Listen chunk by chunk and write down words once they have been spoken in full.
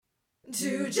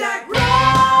Two Jack Bros.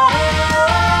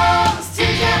 Two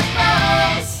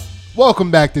Jack Bros.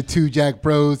 Welcome back to Two Jack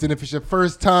Bros. And if it's your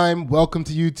first time, welcome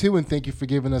to you too. And thank you for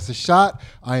giving us a shot.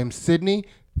 I am Sydney.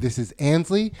 This is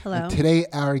Ansley. Hello. And today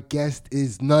our guest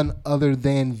is none other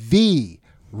than the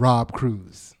Rob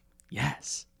Cruz.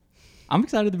 Yes. I'm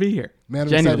excited to be here. Man, I'm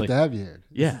Genuinely. excited to have you here.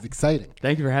 Yeah. This is exciting.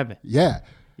 Thank you for having me. Yeah.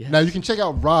 Yes. Now you can check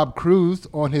out Rob Cruz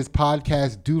on his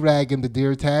podcast, Do-Rag and the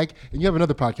Deer Tag. And you have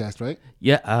another podcast, right?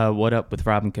 Yeah, What Up with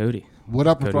Rob and Cody? What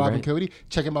Up with Cody Rob Wright. and Cody.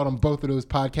 Check him out on both of those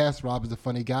podcasts. Rob is a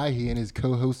funny guy. He and his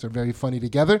co-hosts are very funny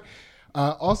together.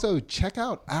 Also, check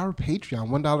out our Patreon.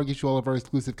 $1 gets you all of our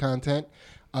exclusive content.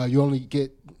 You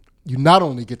not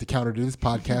only get the counter to this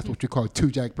podcast, which we call Two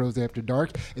Jack Bros After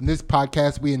Dark. In this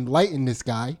podcast, we enlighten this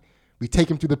guy. We take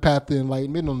him through the path to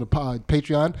enlightenment. On the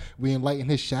Patreon, we enlighten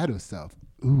his shadow self.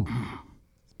 Ooh,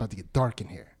 it's about to get dark in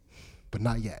here, but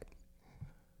not yet.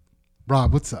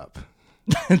 Rob, what's up?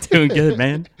 Doing good,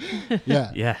 man.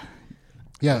 Yeah. Yeah.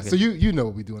 Yeah, Okay. so you know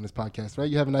what we do on this podcast, right?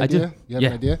 You have an idea? do. You have Yeah.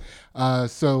 an idea?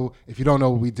 So if you don't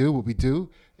know what we do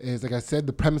is, like I said,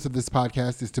 the premise of this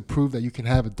podcast is to prove that you can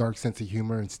have a dark sense of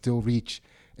humor and still reach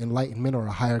enlightenment or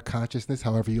a higher consciousness,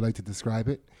 however you like to describe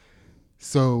it.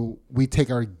 So we take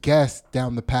our guests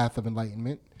down the path of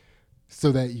enlightenment so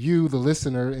that you, the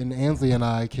listener, and Ansley and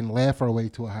I can laugh our way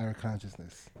to a higher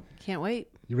consciousness. Can't wait.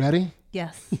 You ready?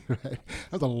 Yes. Right.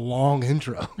 That was a long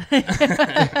intro.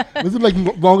 Was it like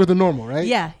longer than normal, right?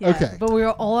 Yeah. Okay. But we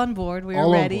were all on board. We were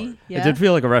All on ready. board. Yeah. It did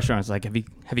feel like a restaurant. It's like, have you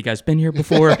guys been here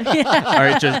before? All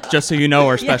right, just so you know,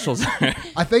 our specials.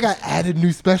 I think I added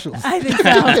new specials. I think so.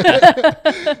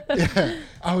 Yeah,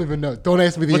 I don't even know. Don't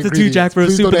ask me the What's the ingredients. Two Jack Bros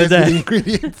Please soup don't of the ask me day? the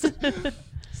ingredients.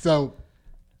 So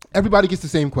everybody gets the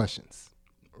same questions,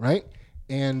 right?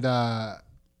 And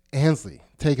Ansley,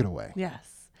 take it away. Yes.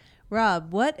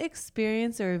 Rob, what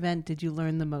experience or event did you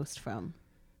learn the most from?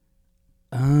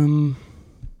 I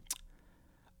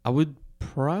would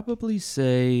probably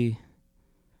say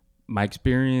my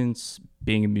experience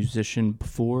being a musician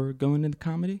before going into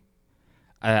comedy.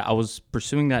 I was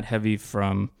pursuing that heavy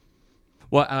from,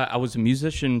 I was a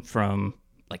musician from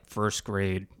like first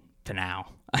grade to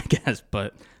now, I guess,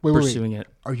 but Wait. pursuing it.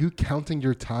 Are you counting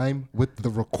your time with the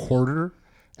recorder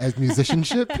as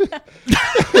musicianship?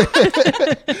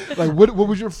 Like, what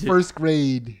was your first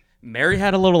grade? Mary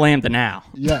had a little lamb to now.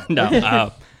 Yeah.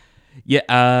 No.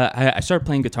 I started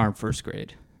playing guitar in first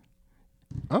grade.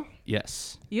 Oh,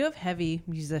 Yes. You have heavy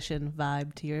musician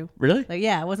vibe to you. Really? Like,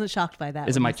 yeah, I wasn't shocked by that.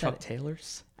 Is it when my you said Chuck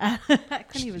Taylors? I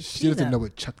couldn't even she see doesn't them. know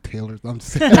what Chuck Taylor's. I'm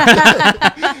saying.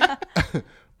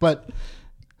 But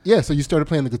yeah, so you started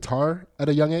playing the guitar at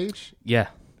a young age. Yeah.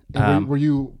 And were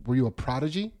you a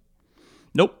prodigy?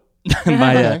 Nope.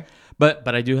 Okay. But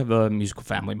I do have a musical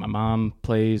family. My mom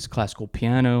plays classical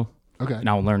piano. Okay. And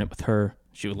I'll learn it with her.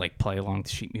 She would like play along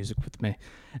to sheet music with me.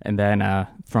 And then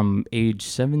from age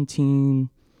 17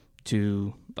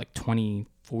 to like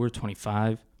 24,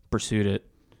 25, pursued it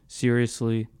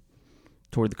seriously,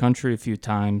 toured the country a few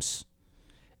times.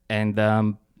 And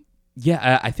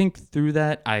I think through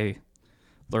that, I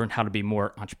learned how to be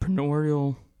more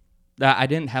entrepreneurial. I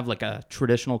didn't have like a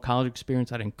traditional college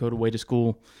experience. I didn't go to way to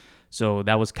school. So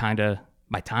that was kind of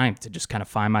my time to just kind of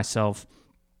find myself,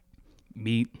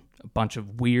 meet a bunch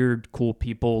of weird, cool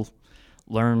people,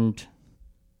 learned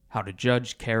how to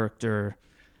judge character,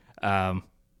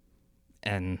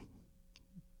 and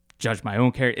judge my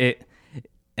own character.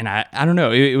 And I don't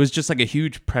know. It was just like a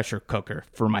huge pressure cooker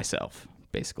for myself,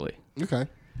 basically. Okay.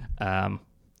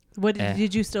 What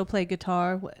did you still play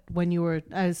guitar when you were?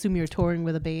 I assume you were touring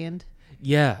with a band.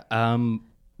 Yeah.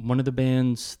 One of the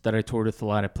bands that I toured with a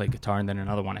lot, I played guitar, and then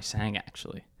another one I sang,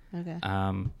 actually. Okay.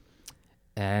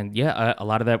 And yeah, a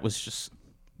lot of that was just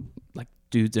like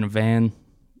dudes in a van,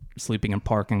 sleeping in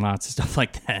parking lots and stuff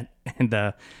like that. And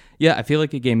I feel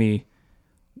like it gave me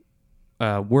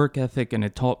work ethic, and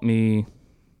it taught me,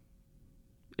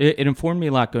 it informed me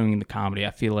a lot going into comedy.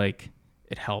 I feel like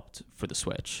it helped for the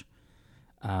switch.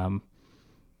 And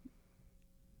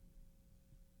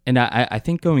I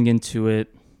think going into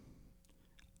it,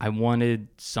 I wanted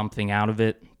something out of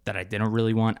it that I didn't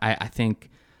really want. I think...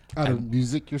 Out of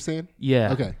music, you're saying?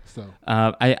 Yeah. Okay. So.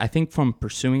 I think from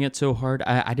pursuing it so hard,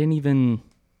 I didn't even...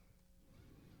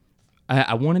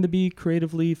 I wanted to be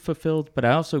creatively fulfilled, but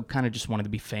I also kind of just wanted to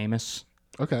be famous.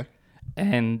 Okay.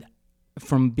 And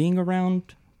from being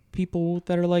around people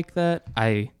that are like that,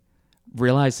 I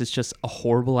realized it's just a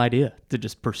horrible idea to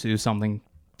just pursue something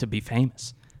to be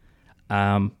famous.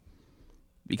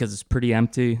 Because it's pretty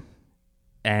empty,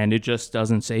 and it just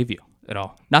doesn't save you at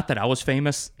all. Not that I was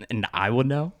famous and I would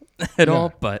know at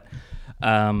all, but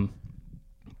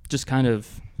just kind of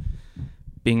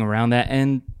being around that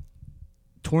and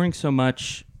touring so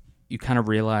much, you kind of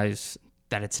realize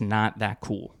that it's not that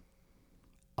cool.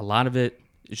 A lot of it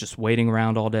is just waiting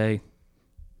around all day,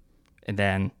 and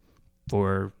then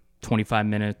for 25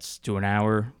 minutes to an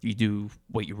hour, you do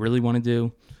what you really want to do,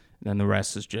 and then the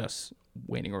rest is just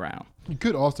waiting around. You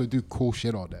could also do cool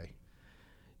shit all day.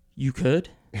 You could.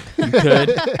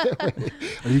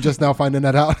 Are you just now finding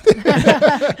that out?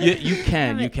 you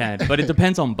can, but it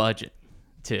depends on budget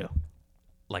too.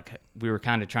 Like we were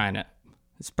kind of trying to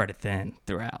spread it thin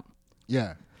throughout.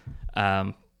 Yeah.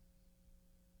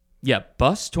 Yeah,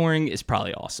 bus touring is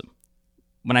probably awesome.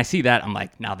 When I see that, I'm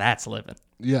like, now that's living.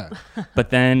 Yeah.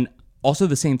 But then also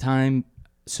the same time,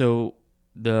 so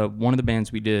one of the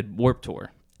bands we did Warped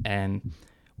Tour, and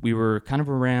we were kind of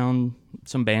around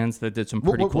some bands that did some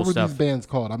pretty cool what were stuff. these bands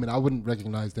called? I mean, I wouldn't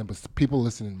recognize them, but people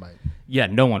listening might. Yeah,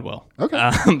 no one will.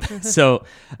 Okay. So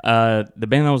the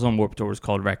band that was on Warped Tour was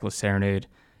called Reckless Serenade,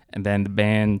 and then the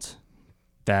band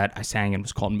that I sang in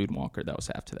was called Moonwalker. That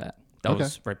was after that. That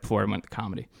was right before I went to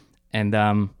comedy.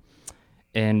 And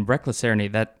Reckless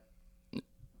Serenade,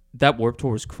 that Warped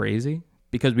Tour was crazy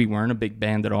because we weren't a big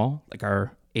band at all. Like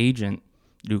our agent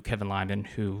knew Kevin Lyman,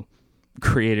 who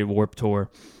created Warped Tour,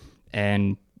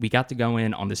 and we got to go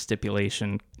in on this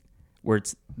stipulation where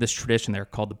it's this tradition there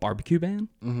called the barbecue band.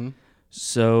 Mm-hmm.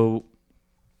 So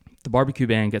the barbecue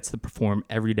band gets to perform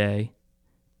every day,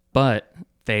 but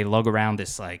they lug around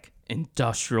this like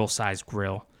industrial sized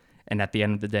grill, and at the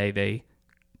end of the day they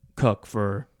cook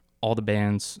for all the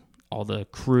bands, all the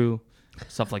crew,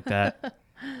 stuff like that.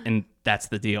 And that's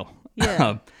the deal.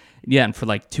 Yeah. Yeah, and for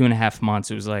like 2.5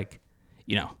 months it was like,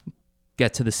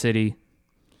 get to the city,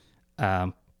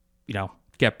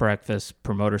 get breakfast,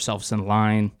 promote ourselves in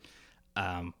line,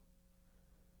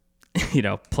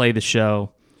 play the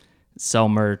show, sell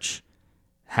merch.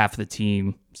 Half of the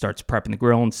team starts prepping the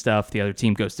grill and stuff. The other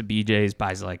team goes to BJ's,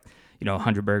 buys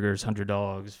 100 burgers, 100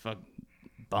 dogs,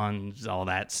 buns, all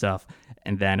that stuff.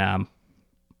 And then,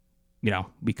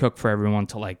 we cook for everyone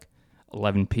till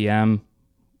 11 p.m.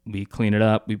 We clean it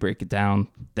up, we break it down,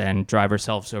 then drive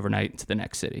ourselves overnight into the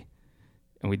next city.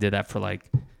 And we did that for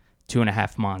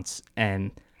 2.5 months.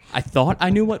 And I thought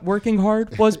I knew what working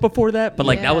hard was before that, but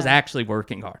that was actually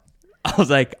working hard. I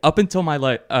was up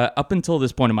until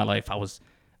this point in my life, I was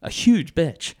a huge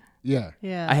bitch. Yeah.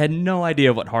 Yeah. I had no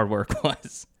idea what hard work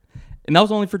was. And that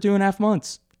was only for 2.5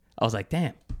 months. I was like,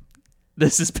 damn,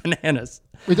 this is bananas.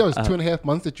 Wait, that was 2.5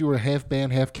 months that you were half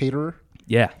band, half caterer?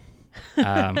 Yeah.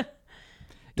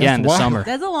 Yeah, in the wild. summer.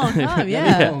 That's a long time. Yeah.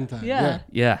 That's a long time. Yeah.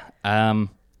 Yeah.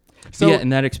 So yeah, in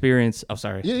that experience,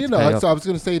 sorry. Yeah, so I was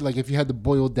going to say, if you had to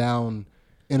boil down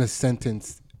in a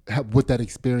sentence what that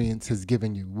experience has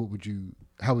given you,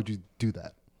 how would you do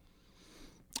that?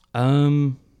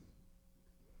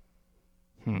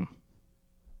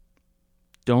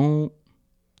 Don't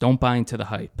buy into the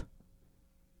hype.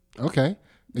 Okay.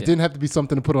 It didn't have to be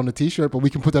something to put on a t-shirt, but we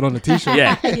can put that on a t-shirt.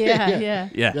 Yeah.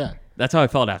 Yeah. That's how I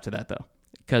felt after that, though.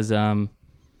 Because, the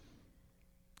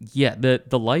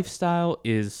lifestyle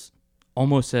is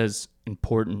almost as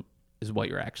important as what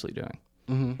you're actually doing.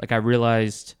 Mm-hmm. I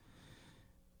realized,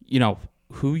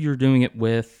 who you're doing it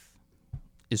with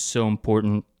is so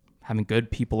important. Having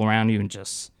good people around you and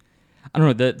just, I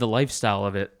don't know, the lifestyle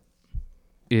of it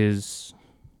is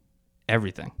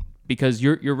everything. Because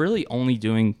you're really only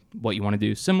doing what you want to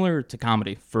do, similar to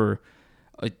comedy, for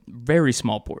a very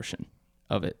small portion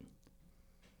of it.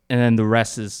 And then the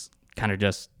rest is kind of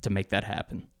just to make that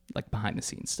happen, behind the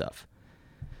scenes stuff.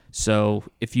 So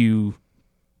if you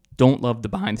don't love the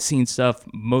behind the scenes stuff,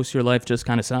 most of your life just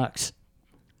kind of sucks.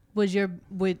 Did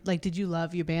you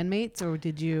love your bandmates, or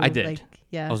did you? I did.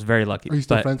 Yeah. I was very lucky. Are you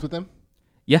still friends with them?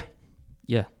 Yeah.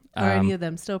 Yeah. Are any of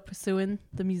them still pursuing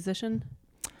the musician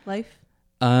life?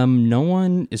 No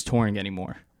one is touring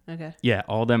anymore. Okay. Yeah,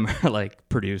 all of them are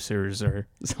producers or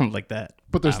something like that.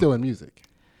 But they're still in music.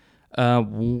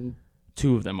 2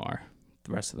 of them are.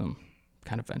 The rest of them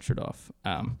kind of ventured off.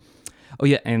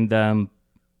 And I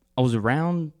was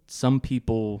around some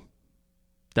people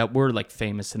that were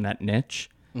famous in that niche,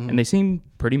 and they seemed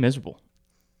pretty miserable.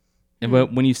 And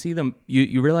when you see them,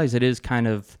 you realize it is kind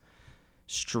of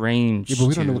strange. Yeah, but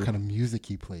we don't know what kind of music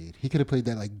he played. He could have played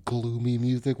that gloomy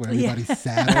music where everybody's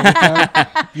sad all the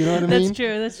time. You know what I mean? That's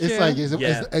true. That's true.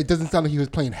 It doesn't sound like he was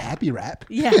playing happy rap.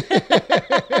 Yeah.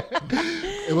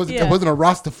 It wasn't a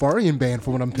Rastafarian band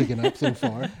from what I'm picking up so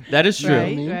far. That is true.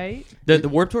 Right. The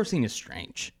Warped Tour scene is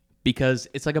strange because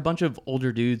it's a bunch of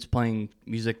older dudes playing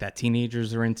music that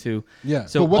teenagers are into. Yeah.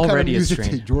 So but what kind of already music it's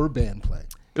strange. did your band play?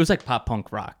 It was pop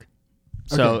punk rock.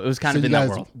 So Okay. it was kind of in that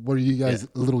world. Were you guys a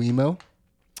little emo?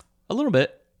 A little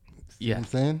bit. You know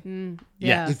what I'm saying?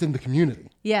 Yeah. It's in the community.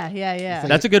 Yeah.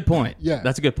 That's a good point. Yeah.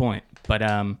 That's a good point. But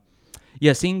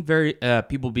yeah, seeing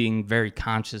people being very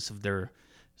conscious of their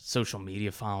social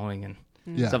media following and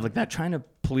Yeah. stuff like that, trying to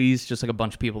please just like a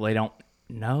bunch of people they don't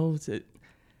know, it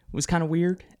was kind of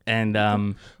weird. And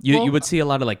you would see a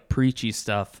lot of like preachy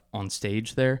stuff on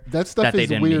stage there. That stuff they is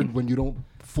didn't weird mean. when you don't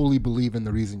fully believe in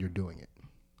the reason you're doing it.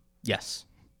 Yes.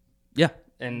 Yeah.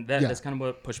 And Yeah. that's kind of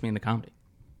what pushed me into comedy.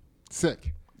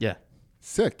 Sick. Yeah.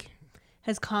 Sick.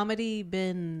 Has comedy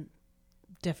been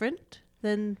different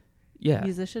than Yeah.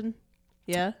 musician?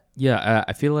 Yeah. Yeah.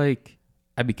 I feel like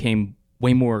I became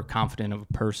way more confident of a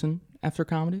person after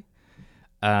comedy.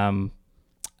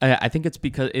 I think it's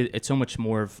because it's so much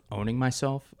more of owning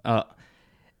myself.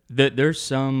 There's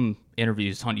some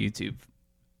interviews on YouTube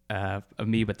of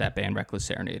me with that band Reckless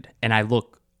Serenade, and I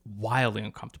look wildly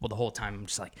uncomfortable the whole time. I'm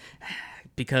just like,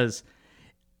 because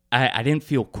I didn't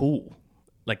feel cool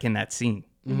like in that scene.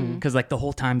 Because like the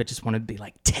whole time I just wanted to be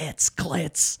like tits,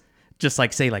 glitz, just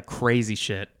like say like crazy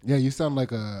shit. Yeah, you sound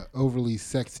like a overly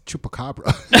sexed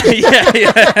chupacabra.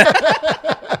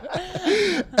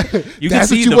 You can That's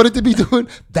see what you the- wanted to be doing?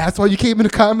 That's why you came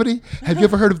into comedy? Have you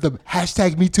ever heard of the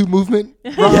hashtag Me Too movement,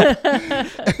 Rob?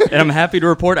 and I'm happy to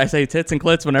report I say tits and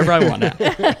clits whenever I want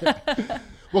now.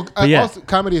 Well, yeah. also,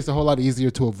 comedy is a whole lot easier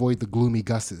to avoid the gloomy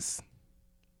gusses.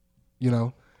 You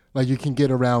know? Like you can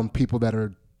get around people that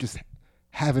are just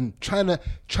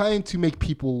trying to make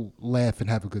people laugh and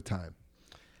have a good time.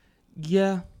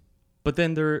 Yeah, but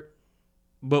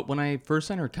when I first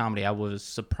entered comedy, I was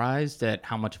surprised at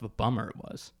how much of a bummer it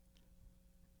was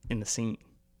in the scene.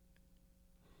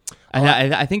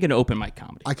 I think in open mic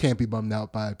comedy. I can't be bummed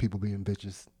out by people being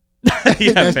bitches.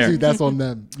 Yeah, that's, fair. dude, that's on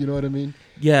them. You know what I mean?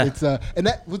 Yeah. It's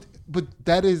but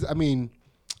that is, I mean,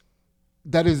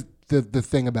 that is the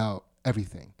thing about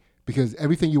everything, because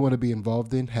everything you want to be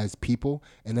involved in has people,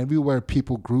 and everywhere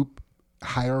people group,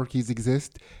 hierarchies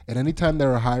exist, and anytime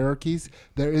there are hierarchies,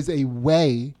 there is a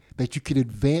way that you can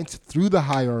advance through the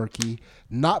hierarchy,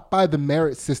 not by the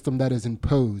merit system that is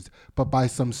imposed, but by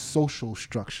some social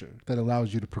structure that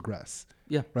allows you to progress.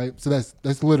 Yeah. Right? So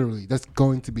that's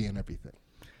going to be in everything.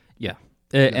 Yeah.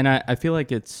 And I feel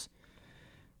like it's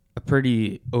a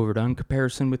pretty overdone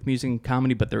comparison with music and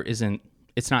comedy, but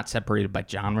it's not separated by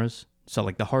genres. So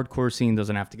like the hardcore scene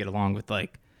doesn't have to get along with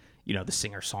like, the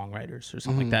singer-songwriters or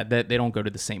something like that. They don't go to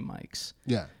the same mics.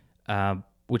 Yeah.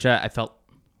 Which I felt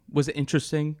was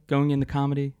interesting going into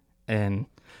comedy.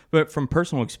 But from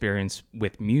personal experience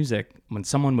with music, when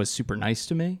someone was super nice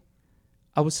to me,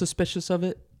 I was suspicious of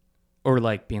it, or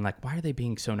like being like, why are they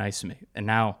being so nice to me? And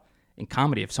now in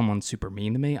comedy, if someone's super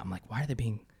mean to me, I'm like, why are they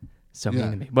being so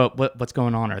mean to me? Well, what's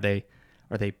going on? Are they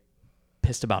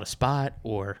pissed about a spot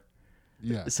or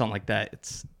something like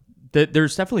that?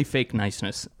 There's definitely fake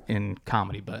niceness in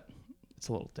comedy, but it's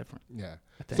a little different. Yeah.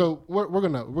 think. So we're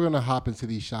gonna hop into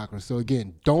these chakras. So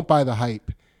again, don't buy the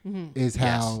hype. Is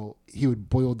how he would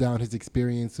boil down his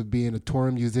experience of being a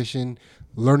touring musician,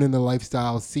 learning the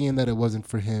lifestyle, seeing that it wasn't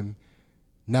for him.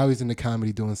 Now he's into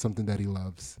comedy doing something that he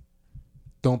loves.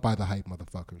 Don't buy the hype,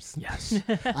 motherfuckers. Yes.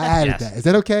 I added that. Is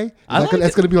that okay? That's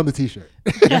going to be on the T-shirt.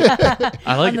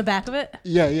 I like on the it. back of it.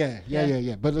 Yeah.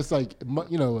 But it's like,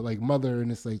 like mother,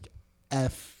 and it's like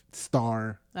F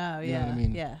star. Oh, You know yeah. what I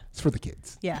mean? Yeah. It's for the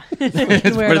kids. Yeah. You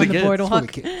can wear for it the on the kids. It's for the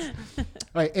boardwalk. kids. All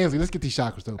right, Ansley, let's get these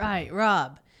chakras open. All right,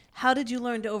 Rob. How did you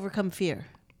learn to overcome fear?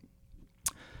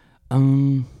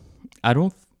 I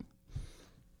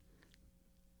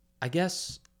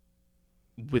guess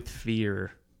with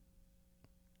fear,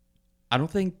 I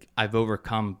don't think I've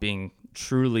overcome being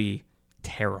truly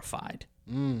terrified.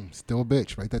 Still a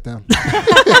bitch. Write that down.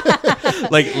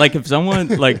 like if someone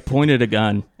like pointed a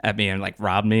gun at me and like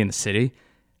robbed me in the city,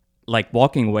 like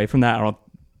walking away from that, I don't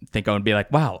think I would be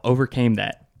like, wow, overcame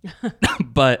that.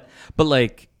 but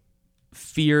like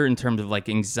fear in terms of like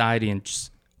anxiety and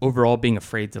just overall being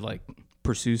afraid to like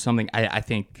pursue something, I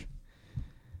think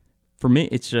for me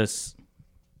it's just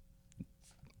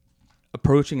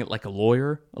approaching it like a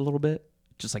lawyer a little bit,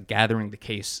 just like gathering the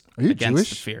case Are you against Jewish?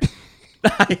 the fear.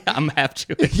 I'm half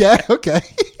Jewish. Yeah. Okay.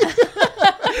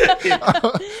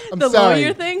 I'm The sorry.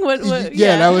 lawyer thing? What,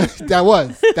 Yeah, that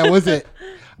was it.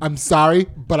 I'm sorry,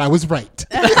 but I was right.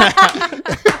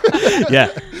 Yeah.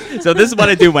 So this is what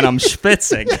I do when I'm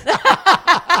schwitzing.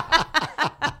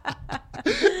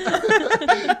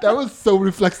 That was so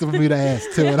reflexive of me to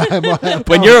ask too. And I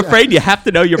When you're afraid, you have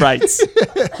to know your rights.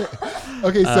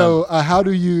 Okay, so how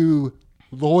do you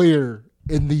lawyer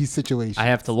in these situations? I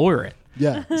have to lawyer it.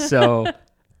 Yeah. So,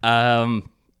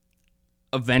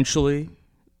 eventually,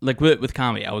 like with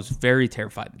comedy, I was very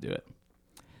terrified to do it.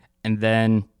 And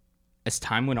then as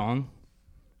time went on,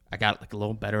 I got like a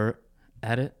little better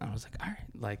at it. I was like, all right,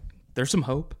 like there's some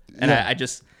hope. And Yeah. I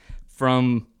just,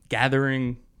 from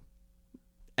gathering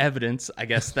evidence, I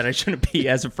guess, that I shouldn't be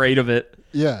as afraid of it,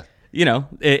 Yeah. you know,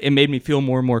 it made me feel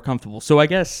more and more comfortable. So I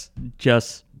guess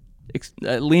just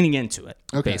leaning into it,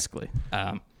 Okay. basically.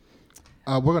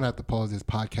 We're going to have to pause this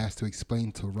podcast to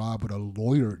explain to Rob what a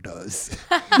lawyer does.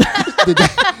 did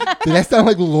that sound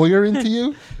like lawyering to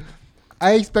you?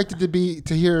 I expected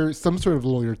to hear some sort of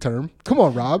lawyer term. Come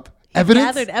on, Rob. Evidence?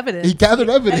 Gathered evidence. He gathered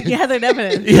evidence. Gathered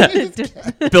evidence.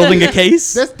 Yeah. Building a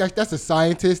case. That's a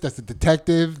scientist. That's a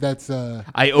detective. That's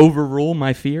I overrule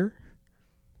my fear.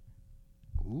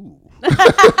 Ooh.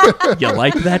 You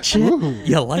like that shit? Ooh.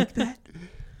 You like that?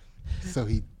 So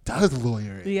he does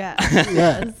lawyering. Yeah.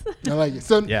 Yeah. I like it.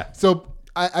 So Yeah. So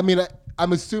I mean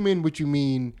I'm assuming what you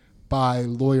mean by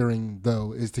lawyering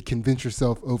though is to convince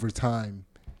yourself over time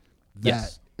that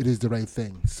Yes. it is the right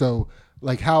thing. So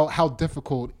like how good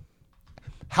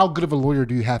of a lawyer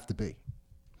do you have to be?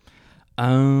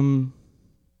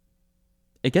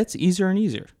 It gets easier and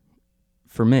easier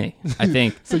for me, I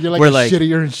think. So you're like We're a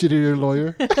shittier and shittier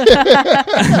lawyer. Like,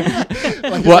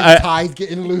 Well, like ties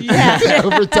getting loose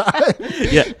over time.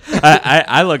 Yeah,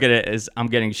 I look at it as I'm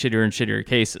getting shittier and shittier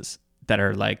cases that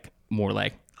are like more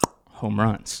like home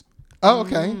runs, Oh,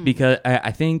 okay. because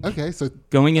I think Okay, so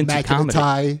going into immaculate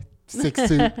comedy, tie,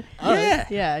 6'2". All right.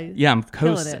 Yeah. yeah, I'm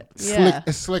Killing coasting. it. Yeah.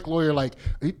 A slick lawyer like,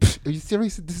 are you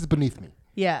serious? This is beneath me.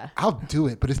 Yeah. I'll do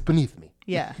it, but it's beneath me.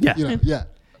 Yeah. Yeah, You know, yeah.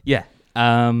 yeah,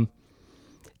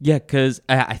 yeah. Because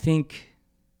I think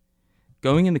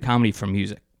going into comedy from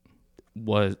music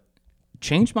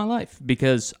changed my life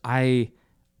because I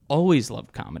always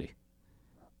loved comedy,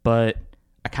 but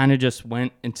I kind of just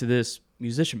went into this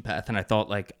musician path and I thought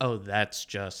like, oh, that's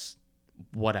just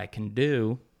what I can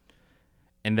do.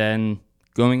 And then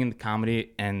going into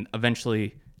comedy and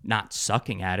eventually not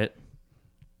sucking at it,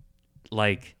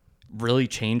 like really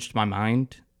changed my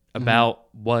mind about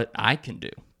what I can do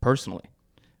personally.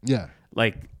 Yeah.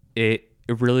 Like it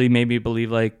really made me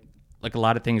believe like a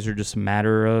lot of things are just a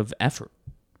matter of effort.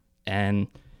 And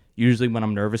usually when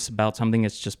I'm nervous about something,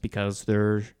 it's just because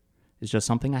there is just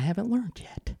something I haven't learned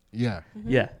yet. Yeah.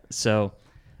 Yeah. So,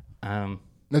 Now,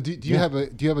 do you have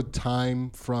a time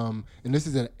from, and this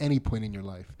is at any point in your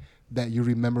life, that you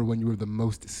remember when you were the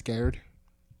most scared?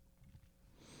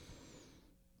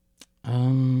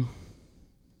 I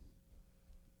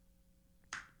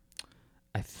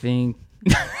think.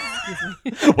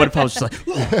 What if I was just like,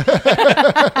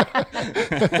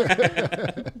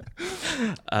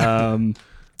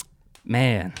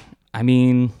 man, I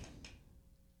mean,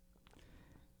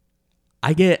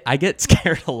 I get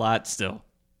scared a lot still,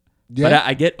 but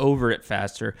I get over it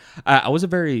faster. I was a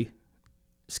very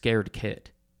scared kid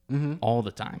all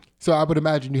the time. So I would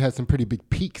imagine you had some pretty big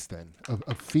peaks then of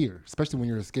fear, especially when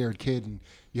you're a scared kid and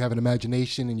you have an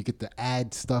imagination and you get to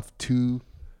add stuff to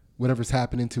whatever's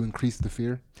happening to increase the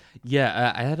fear.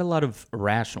 Yeah, I had a lot of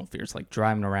irrational fears, like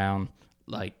driving around.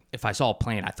 Like if I saw a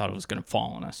plane, I thought it was going to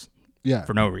fall on us Yeah.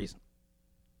 for no reason.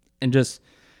 And just,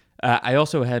 I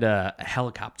also had a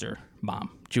helicopter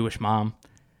mom, Jewish mom,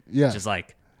 Yeah. just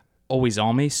like always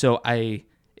on me. So I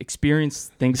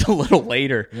experienced things a little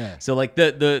later. Yeah. So like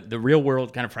the real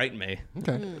world kind of frightened me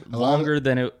Okay. longer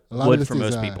than it A lot of would this for is,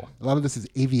 most people. A lot of this is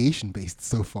aviation based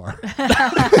so far.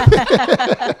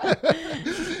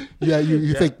 Yeah,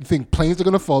 you think planes are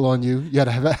gonna fall on you. You had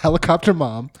to have a helicopter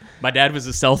mom. My dad was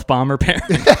a stealth bomber parent.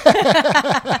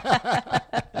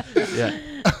 Yeah.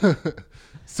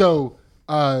 So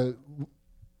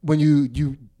when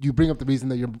you bring up the reason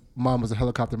that your mom was a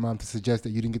helicopter mom to suggest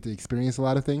that you didn't get to experience a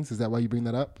lot of things, is that why you bring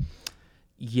that up?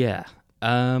 Yeah.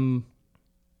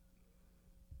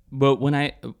 But when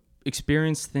I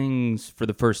experienced things for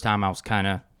the first time, I was kind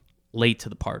of late to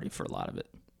the party for a lot of it.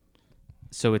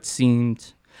 So it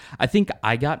seemed, I think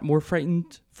I got more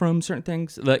frightened from certain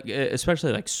things, like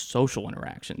especially like social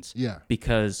interactions. Yeah.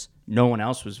 Because no one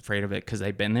else was afraid of it because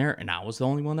they'd been there and I was the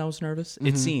only one that was nervous.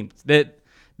 It seemed that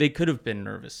they could have been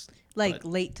nervous. Like but-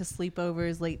 late to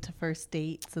sleepovers, late to first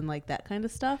dates, and like that kind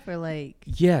of stuff, or like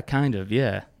Yeah, kind of.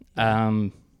 Yeah.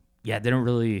 Yeah, I didn't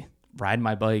really ride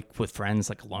my bike with friends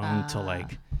like alone till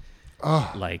like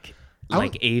like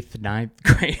 8th, 9th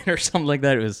grade or something like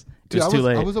that. It was too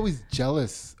late. I was always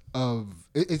jealous of.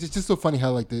 It's just so funny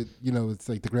how like it's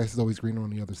like the grass is always greener on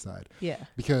the other side. yeah,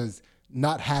 Because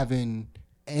not having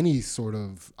any sort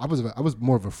of, I was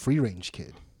more of a free range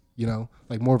kid,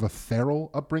 like more of a feral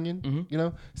upbringing,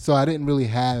 So I didn't really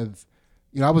have,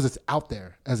 I was just out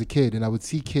there as a kid, and I would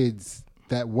see kids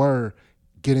that were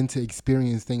getting to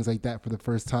experience things like that for the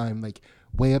first time, like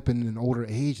way up in an older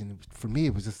age. And for me,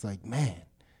 it was just like, man,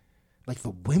 like the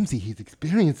whimsy he's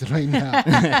experiencing right now.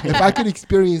 If I could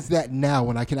experience that now,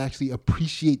 and I can actually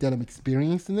appreciate that I'm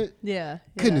experiencing it, Yeah.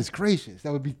 goodness gracious,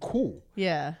 that would be cool.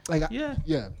 Yeah. Like,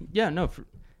 Yeah, no,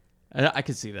 I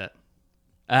could see that.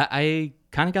 I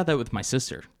kind of got that with my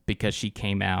sister because she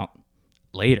came out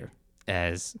later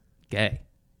as gay.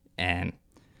 And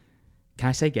can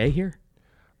I say gay here?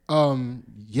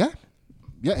 yeah,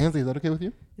 Ansley, is that okay with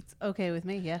you? It's okay with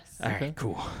me. Yes. All right,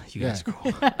 cool. You guys Yeah.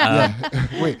 are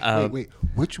cool. Wait.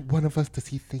 Which one of us does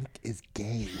he think is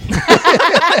gay?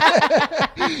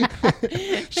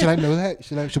 Should I know that?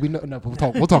 Should we know? No, we'll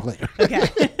talk later. Okay.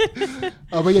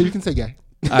 But yeah, you can say gay.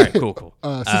 All right, cool.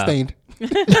 Sustained.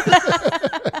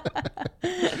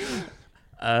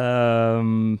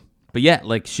 But yeah,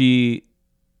 like she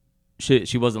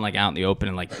wasn't like out in the open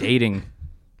and like dating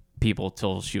people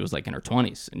till she was like in her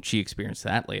 20s, and she experienced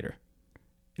that later.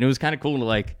 And it was kind of cool to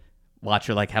like watch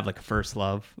her like have like a first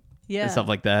love Yeah. and stuff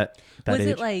like that. Was age.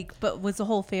 it like? But was the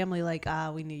whole family like,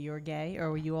 we knew you were gay,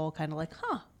 or were you all kind of like,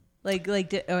 huh?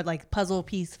 Or like puzzle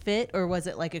piece fit, or was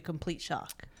it like a complete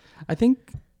shock? I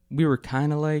think we were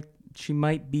kind of like, she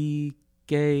might be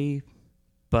gay,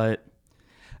 but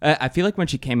I feel like when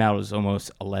she came out, it was almost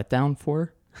a letdown for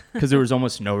her because there was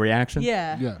almost no reaction.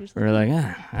 Yeah. Yeah. We were like,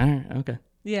 all right, okay.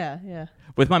 Yeah.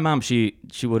 With my mom, she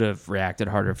would have reacted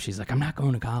harder if she's like, I'm not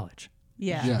going to college.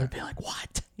 Yeah. Yeah. I would be like,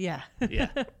 what? Yeah. Yeah.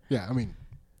 Yeah, I mean,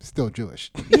 still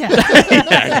Jewish.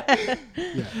 Yeah.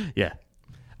 Yeah.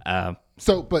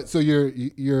 So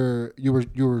you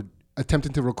were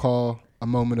attempting to recall a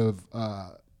moment of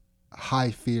high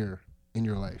fear in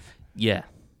your life. Yeah.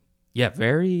 Yeah.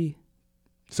 Very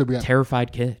So we have,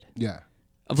 terrified kid yeah,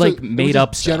 of So like it was made just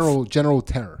up stuff. general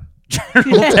terror.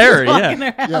 terror. Yeah.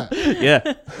 Yeah,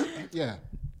 Yeah. yeah.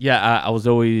 Yeah. I was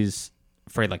always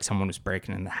afraid like someone was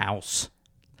breaking in the house.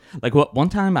 Like one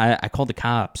time I called the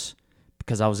cops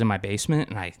because I was in my basement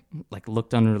and I like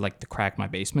looked under like the crack of my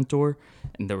basement door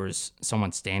and there was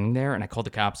someone standing there, and I called the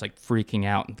cops like freaking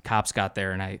out, and the cops got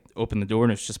there and I opened the door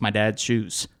and it was just my dad's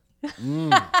shoes.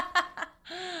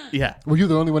 Yeah. Were you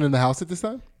the only one in the house at this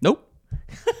time? Nope.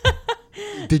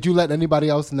 Did you let anybody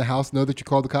else in the house know that you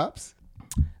called the cops?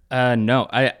 No.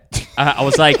 I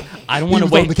was like, I don't He want to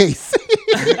was on wake. the case.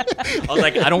 I was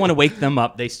like, I don't want to wake them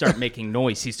up. They start making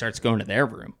noise. He starts going to their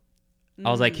room. I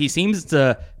was like, he seems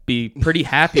to be pretty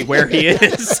happy where he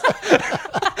is.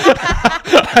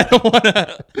 I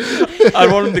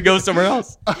don't want him to go somewhere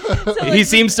else. He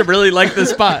seems to really like the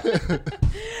spot.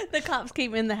 The cops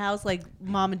came in the house like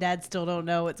mom and dad still don't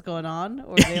know what's going on,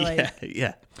 or they like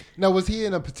Yeah. Now, was he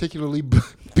in a particularly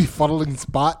befuddling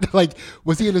spot? Like,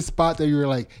 was he in a spot that you were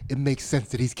like, it makes sense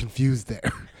that he's confused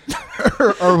there?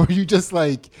 or were you just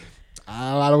like,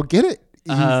 I don't get it?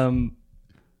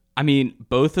 I mean,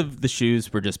 both of the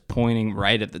shoes were just pointing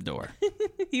right at the door.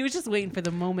 he was just waiting for the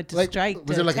moment to Like, strike. was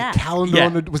to there like attack. a calendar Yeah.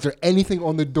 on the? Was there anything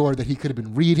on the door that he could have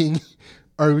been reading,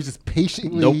 or he was just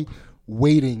patiently Nope.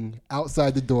 waiting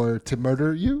outside the door to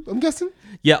murder you? I'm guessing.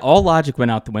 Yeah, all logic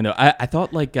went out the window. I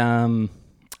thought like I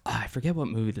forget what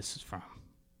movie this is from.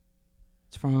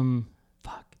 It's from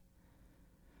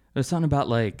There's something about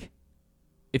like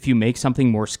if you make something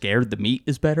more scared, the meat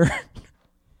is better.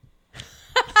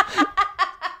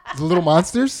 The Little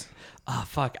Monsters. Oh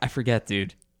fuck, I forget,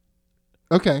 dude.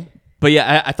 Okay. But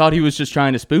yeah, I thought he was just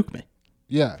trying to spook me.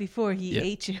 Yeah. before he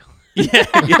ate you. Yeah.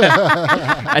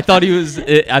 I thought it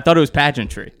was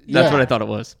pageantry. That's Yeah. what I thought it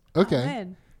was. Okay. Oh,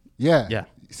 man. Yeah. Yeah.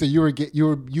 So you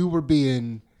were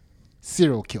being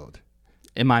serial killed.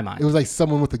 In my mind. It was like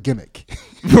someone with a gimmick.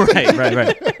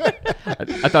 right.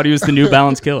 I thought he was the New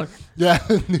Balance killer. Yeah,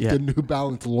 Yeah. the New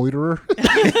Balance loiterer.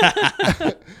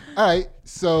 All right,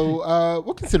 so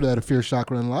we'll consider that a fear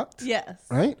chakra unlocked. Yes.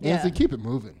 Right? Yeah. Ansley, keep it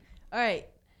moving. All right.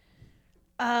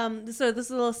 So this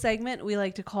is a little segment we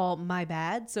like to call My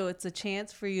Bad. So it's a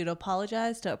chance for you to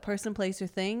apologize to a person, place, or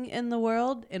thing in the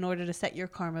world in order to set your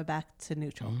karma back to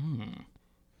neutral.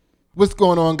 What's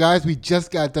going on, guys? We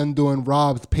just got done doing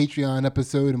Rob's Patreon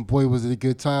episode, and boy, was it a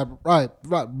good time.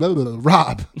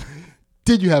 Rob,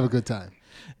 did you have a good time?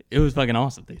 It was fucking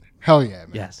awesome, dude. Hell yeah, man.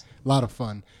 Yes. A lot of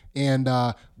fun. And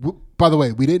by the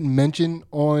way, we didn't mention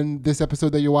on this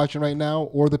episode that you're watching right now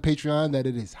or the Patreon that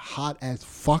it is hot as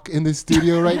fuck in this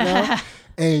studio right now.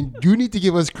 And you need to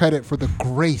give us credit for the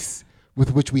grace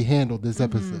with which we handled this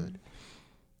episode.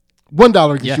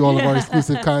 $1 gets Yeah. you all of our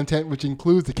exclusive content, which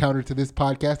includes the counter to this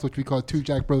podcast, which we call Two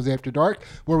Jack Bros After Dark,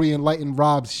 where we enlighten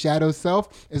Rob's shadow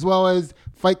self, as well as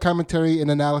fight commentary and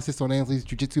analysis on Ansley's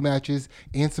jiu-jitsu matches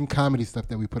and some comedy stuff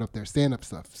that we put up there. Stand-up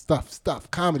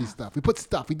stuff, comedy stuff.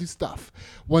 We do stuff.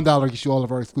 $1 gets you all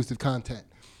of our exclusive content.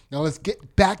 Now let's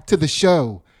get back to the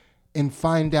show and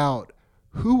find out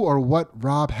who or what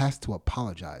Rob has to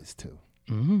apologize to.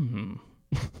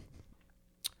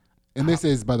 And this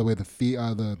is, by the way,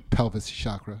 the pelvis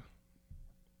chakra.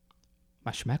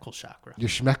 My Schmeckel chakra. Your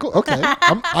schmeckle? Okay.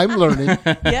 I'm learning.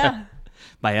 Yeah.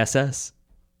 My SS.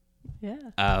 Yeah.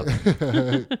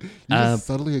 You just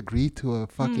subtly agreed to a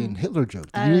fucking Hitler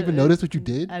joke. Did you even notice what you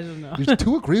did? I don't know. You're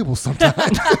too agreeable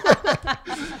sometimes.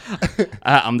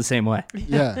 I'm the same way.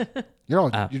 Yeah. You're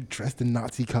dressed in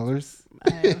Nazi colors.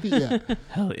 Yeah.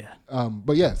 Hell yeah.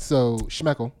 But yeah, so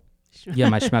schmeckle. Yeah,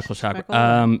 my Schmeckel chakra.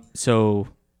 Schmeckel.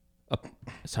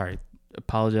 Sorry.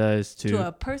 Apologize To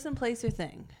a person, place, or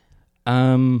thing.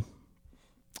 I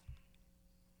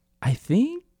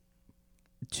think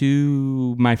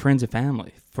to my friends and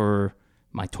family for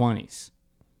my 20s.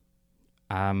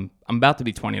 I'm about to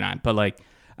be 29, but like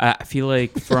I feel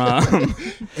like from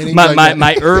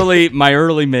my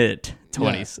early mid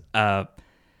 20s.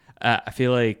 I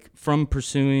feel like from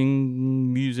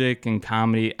pursuing music and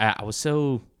comedy, I was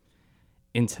so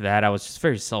into that. I was just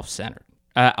very self-centered.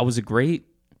 I was a great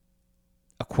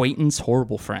acquaintance,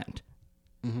 horrible friend.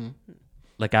 Mm-hmm.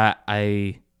 Like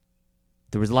there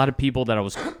was a lot of people that I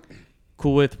was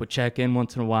cool with, would check in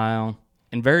once in a while,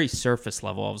 and very surface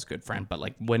level, I was a good friend. But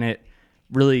like when it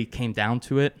really came down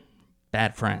to it,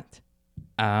 bad friend.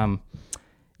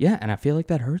 Yeah, and I feel like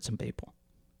that hurt some people.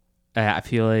 I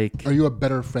feel like Are you a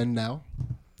better friend now?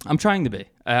 I'm trying to be.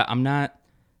 I'm not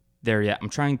there yet. I'm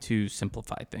trying to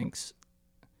simplify things,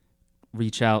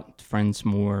 reach out to friends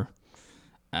more.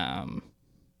 I'm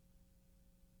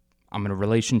in a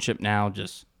relationship now,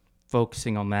 just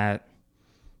focusing on that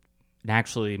and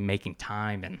actually making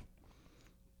time and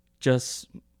just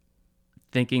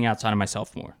thinking outside of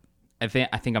myself more. I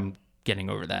think I'm getting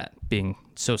over that, being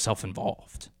so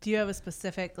self-involved. Do you have a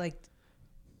specific like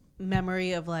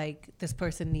memory of like this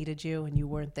person needed you and you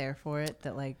weren't there for it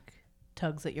that like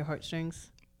tugs at your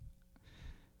heartstrings?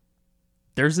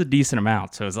 There's a decent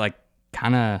amount, so it's like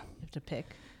kind of You have to pick.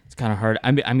 it's kind of hard.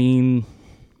 I mean,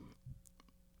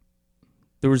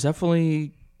 there was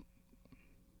definitely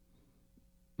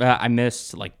I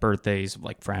missed like birthdays of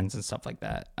like friends and stuff like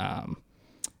that.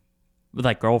 With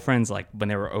like girlfriends, like when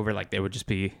they were over, like they would just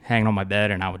be hanging on my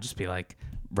bed and I would just be like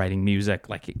writing music,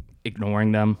 like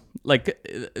ignoring them. Like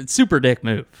it's super dick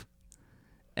move.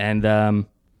 And I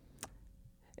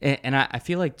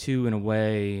feel like too, in a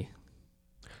way.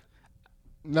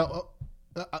 Now,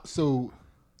 so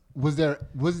was there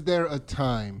a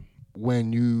time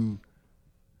when you,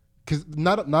 because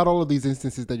not all of these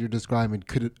instances that you're describing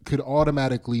could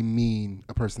automatically mean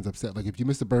a person's upset. Like if you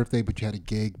missed a birthday but you had a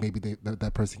gig, maybe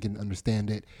that person can understand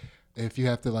it. If you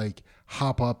have to like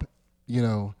hop up,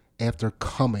 after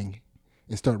coming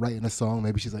and start writing a song,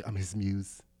 maybe she's like, I'm his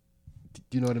muse.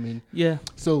 Do you know what I mean? Yeah.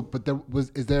 So, but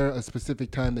is there a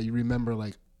specific time that you remember,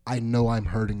 like, I know I'm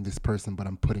hurting this person, but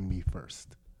I'm putting me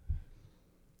first?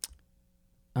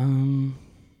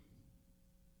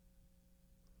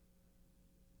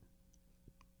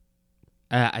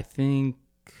 I think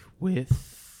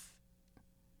with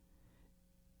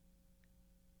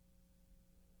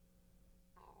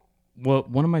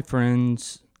one of my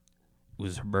friends, it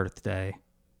was her birthday,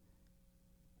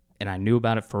 and I knew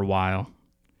about it for a while,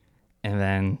 and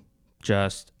then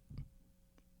just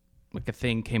like a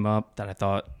thing came up that I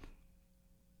thought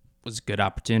was a good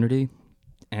opportunity,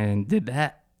 and did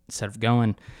that instead of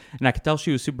going, and I could tell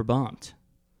she was super bummed.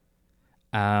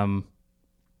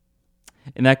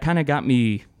 And that kind of got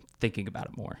me thinking about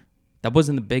it more. That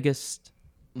wasn't the biggest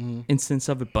instance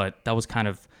of it, but that was kind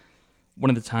of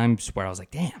one of the times where I was like,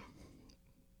 damn,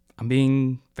 I'm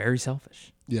being very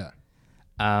selfish. Yeah.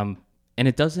 And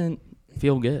it doesn't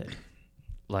feel good.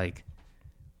 Like,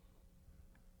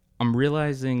 I'm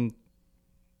realizing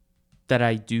that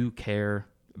I do care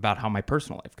about how my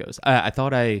personal life goes. I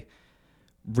thought I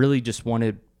really just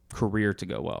wanted career to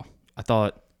go well. I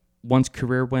thought once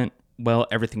career went well,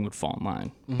 everything would fall in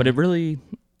line. But it really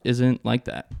isn't like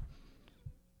that.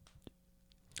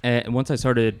 And once I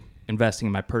started investing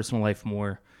in my personal life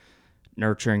more,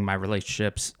 nurturing my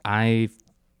relationships, I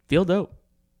feel dope.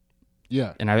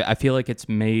 Yeah. And I feel like it's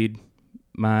made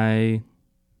my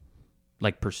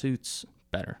like pursuits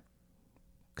better,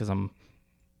 because I'm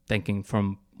thinking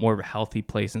from more of a healthy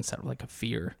place instead of like a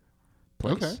fear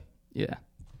place. Okay. Yeah.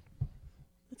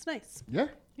 It's nice. Yeah.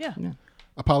 Yeah. Yeah.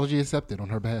 apology accepted on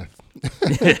her behalf.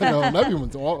 No, on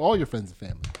everyone's, all your friends and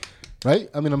family, right?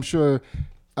 I mean, I'm sure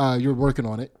you're working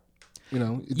on it. You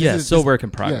know, Still work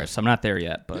in progress. I'm not there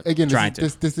yet, but again, trying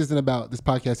this isn't about, this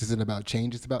podcast isn't about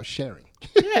change. It's about sharing.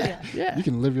 Yeah. You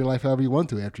can live your life however you want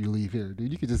to after you leave here,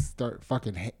 dude. You can just start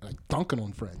fucking like dunking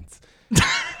on friends.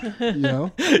 You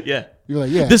know? Yeah. You're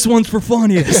like, yeah. This one's for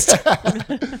funniest.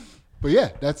 But yeah,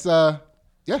 that's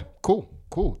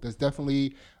cool. There's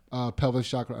definitely pelvic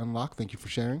chakra unlock. Thank you for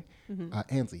sharing.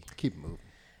 Ansley, keep it moving.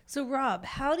 So, Rob,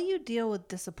 how do you deal with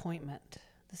disappointment?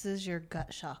 This is your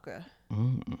gut chakra.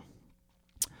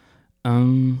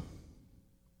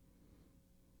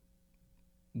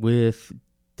 With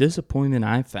disappointment,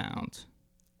 I found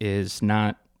is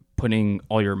not putting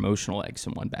all your emotional eggs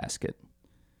in one basket.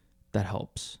 That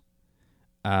helps.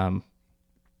 Well,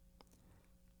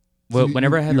 So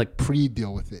whenever I had like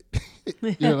pre-deal with it.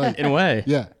 You're like, in a way,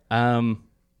 yeah.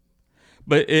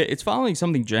 But it's following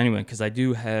something genuine because I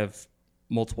do have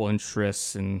multiple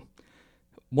interests and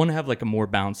want to have like a more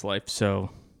balanced life. So,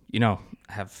 I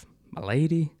have my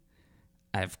lady,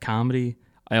 I have comedy.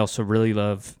 I also really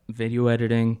love video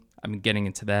editing. I've been getting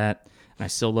into that. And I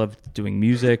still love doing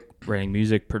music, writing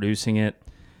music, producing it.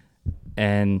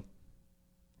 And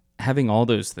having all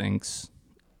those things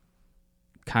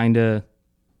kind of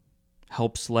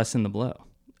helps lessen the blow.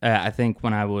 I think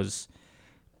when I was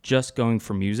just going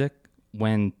for music,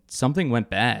 when something went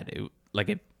bad,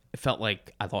 it felt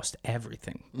like I lost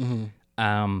everything.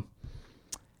 And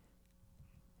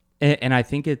I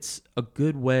think it's a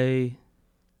good way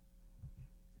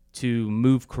to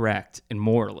move correct and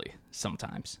morally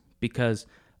sometimes, because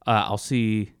I'll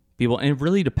see people, and it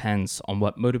really depends on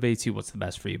what motivates you, what's the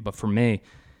best for you. But for me,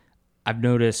 I've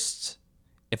noticed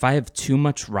if I have too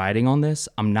much riding on this,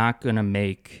 I'm not going to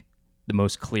make the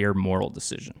most clear moral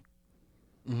decision.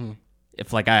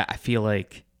 If like I feel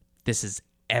like this is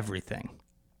everything,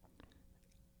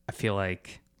 I feel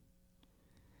like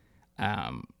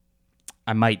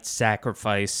I might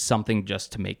sacrifice something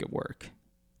just to make it work.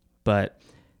 But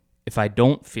if I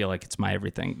don't feel like it's my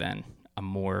everything, then I'm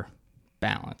more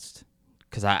balanced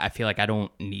because I feel like I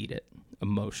don't need it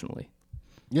emotionally.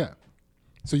 Yeah.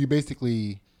 So you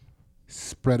basically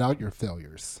spread out your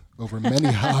failures over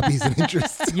many hobbies and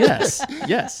interests. Yes.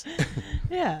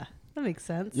 Yeah, that makes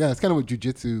sense. Yeah, it's kind of what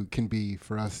jujitsu can be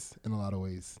for us in a lot of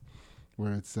ways,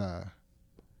 where it's,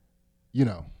 you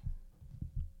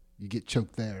get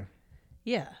choked there.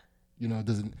 Yeah. It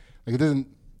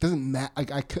doesn't matter.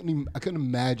 Like I couldn't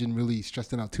imagine really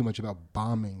stressing out too much about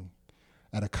bombing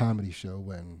at a comedy show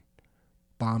when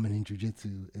bombing in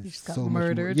jiu-jitsu is just got so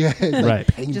murdered. much more, it's like Right.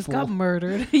 painful. You just got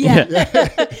murdered. Yeah.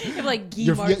 You have like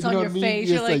gi marks on what your I mean? face.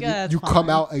 It's You're like, you it's come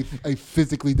fine." out a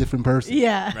physically different person.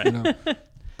 Yeah. You know?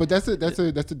 But that's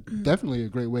definitely a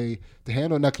great way to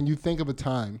handle it. Now, can you think of a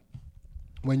time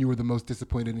when you were the most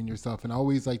disappointed in yourself? And I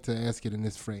always like to ask it in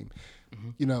this frame.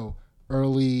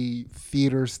 Early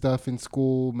theater stuff in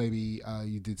school, maybe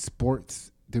you did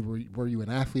sports. Were you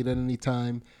an athlete at any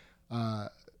time?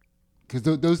 Because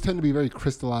those tend to be very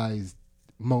crystallized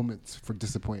moments for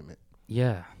disappointment.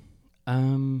 Yeah.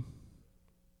 I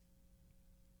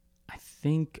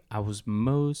think I was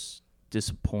most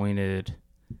disappointed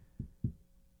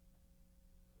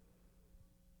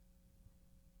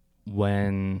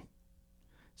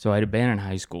so I had a band in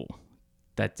high school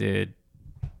that did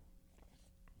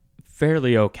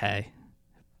fairly okay,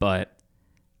 but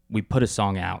we put a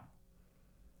song out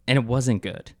and it wasn't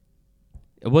good.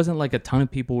 It wasn't like a ton of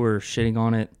people were shitting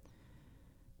on it,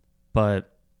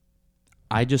 but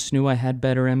I just knew I had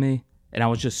better in me, and I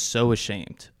was just so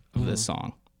ashamed of this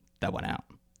song that went out.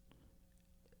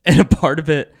 And a part of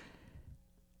it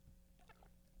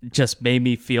just made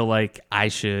me feel like I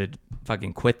should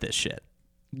fucking quit this shit.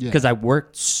 Yeah. Because I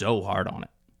worked so hard on it,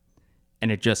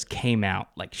 and it just came out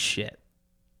like shit.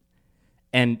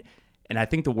 And I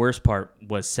think the worst part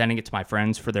was sending it to my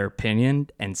friends for their opinion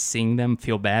and seeing them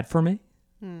feel bad for me.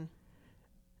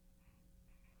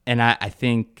 And I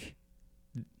think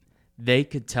they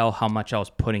could tell how much I was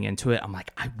putting into it. I'm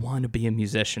like, I want to be a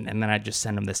musician. And then I just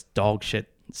send them this dog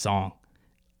shit song.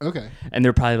 Okay. And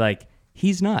they're probably like,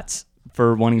 he's nuts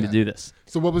for wanting to do this.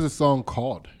 So what was the song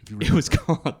called? If you It was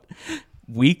called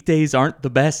Weekdays Aren't the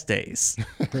Best Days.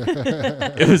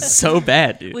 It was so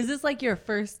bad, dude. Was this like your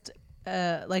first,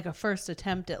 like a first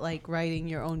attempt at like writing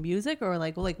your own music, or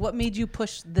like what made you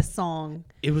push this song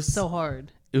It was so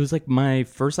hard? It was like my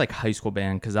first like high school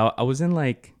band, because I was in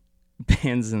like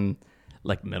bands in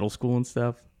like middle school and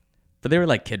stuff, but they were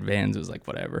like kid bands. It was like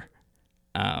whatever.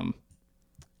 And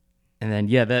then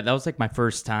that was like my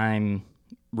first time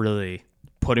really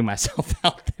putting myself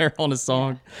out there on a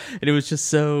song, and it was just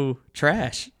so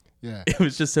trash. Yeah. It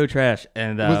was just so trash.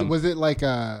 And Was it like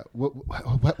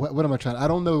what am I trying? I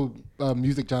don't know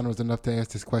music genres enough to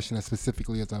ask this question as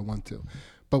specifically as I want to,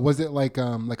 but was it like a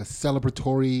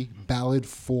celebratory ballad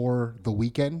for the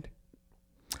weekend?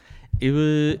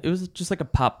 it was just like a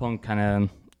pop punk kind of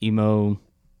emo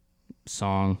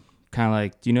song, kind of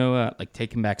like, do you know like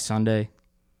Taking Back Sunday?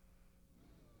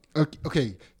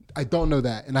 Okay, I don't know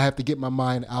that, and I have to get my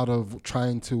mind out of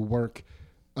trying to work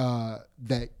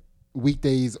that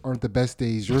weekdays aren't the best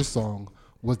days. Your song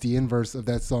was the inverse of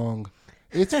that song.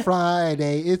 It's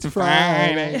Friday. It's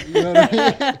Friday. You know what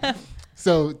I mean?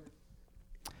 So,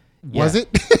 was it?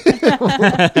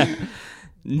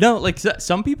 No, like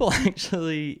some people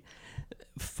actually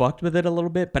fucked with it a little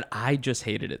bit, but I just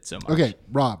hated it so much. Okay,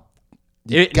 Rob,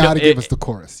 you got to give us the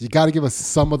chorus. You got to give us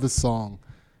some of the song,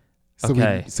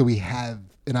 so we have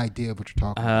an idea of what you're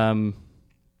talking about.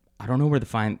 I don't know where to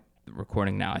find the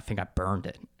recording now. I think I burned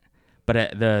it.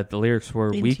 But the lyrics were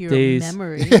Into weekdays. your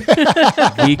memory.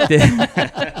 Weekdays.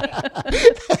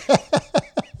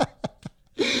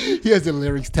 He has the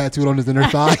lyrics tattooed on his inner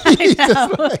thigh. He's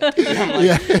just like,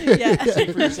 yeah.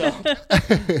 Speak for yourself.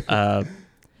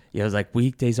 Yeah, it was like,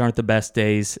 weekdays aren't the best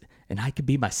days, and I could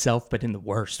be myself, but in the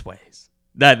worst ways.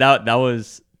 That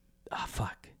was,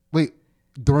 fuck. Wait,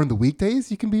 during the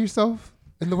weekdays you can be yourself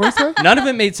in the worst way? None of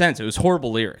it made sense. It was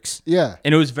horrible lyrics. Yeah.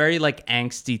 And it was very like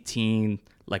angsty teen,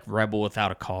 like rebel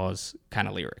without a cause kind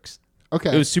of lyrics.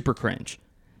 Okay. It was super cringe.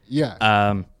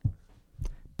 Yeah.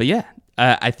 But yeah,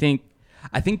 I think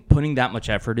putting that much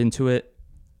effort into it,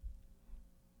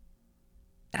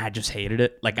 and I just hated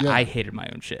it. Like, Yeah. I hated my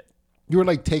own shit. You were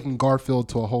like taking Garfield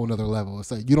to a whole nother level.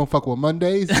 It's like, you don't fuck with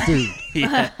Mondays? Dude,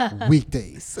 Yeah.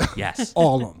 weekdays. Yes.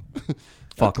 All of them.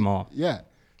 Fuck them all. Yeah.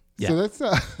 Yeah. So that's...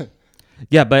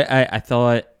 Yeah, but I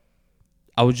thought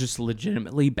I was just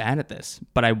legitimately bad at this,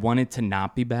 but I wanted to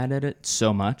not be bad at it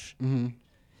so much. Mm-hmm.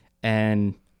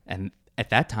 And at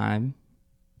that time,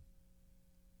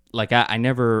 like I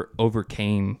never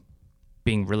overcame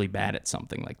being really bad at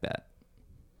something like that.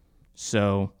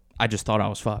 So I just thought I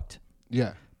was fucked.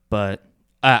 Yeah. But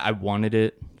I wanted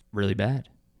it really bad.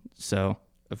 So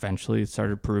eventually it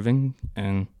started proving,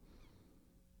 and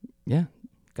yeah,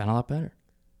 got a lot better.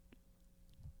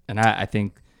 And I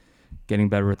think getting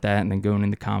better with that and then going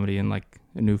into comedy in like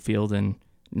a new field and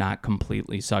not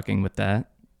completely sucking with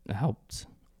that helped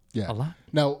a lot.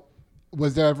 Now,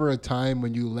 was there ever a time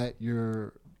when you let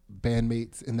your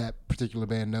bandmates in that particular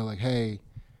band know, like, hey,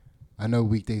 I know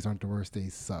weekdays aren't the worst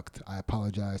days, sucked. I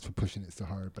apologize for pushing it so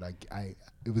hard, but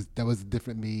that was a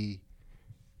different me.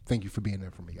 Thank you for being there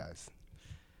for me, guys.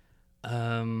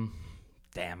 Damn,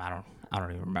 I don't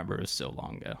even remember. It was so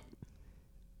long ago.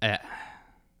 I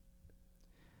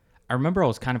remember I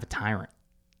was kind of a tyrant.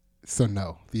 So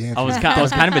no, the answer. I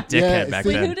was kind of a dickhead back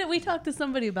see? then. We talked to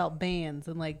somebody about bands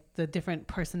and like the different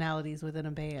personalities within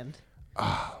a band.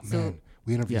 Oh So- man,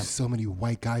 we interviewed so many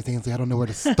white guys, Ainsley. I don't know where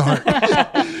to start.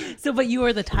 So, but you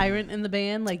were the tyrant in the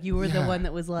band, like you were the Yeah. one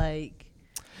that was like,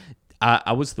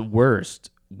 I was the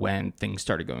worst when things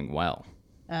started going well.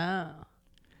 oh,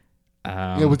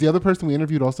 Yeah, was the other person we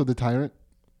interviewed also the tyrant?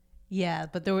 yeah,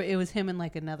 but it was him and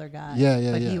like another guy.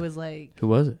 Yeah, But yeah. he was like, Who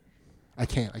was it? I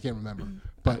can't remember,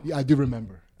 but I do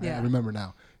remember. I Yeah. remember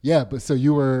now. Yeah, but so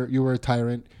you were a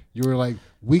tyrant. You were like,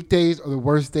 weekdays are the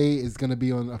worst day. Is gonna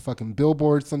be on a fucking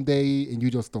billboard someday, and you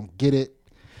just don't get it.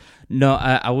 No,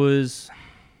 I was.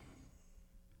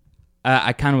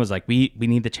 I kind of was like, we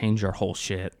need to change our whole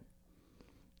shit,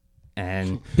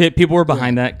 and people were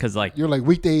behind that because like You're like,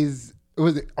 weekdays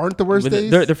aren't the worst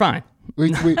days. they're fine.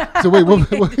 Wait, so wait,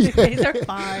 what days are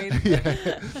fine.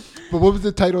 But what was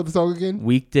the title of the song again?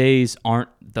 Weekdays aren't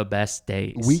the best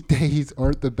days. Weekdays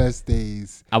aren't the best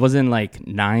days. I was in like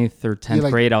 9th or 10th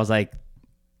like- grade. I was like,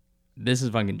 this is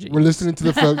fucking genius. We're listening to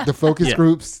the focus Yeah.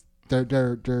 groups.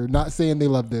 They're not saying they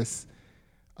love this.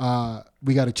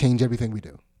 We got to change everything we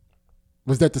do.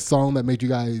 Was that the song that made you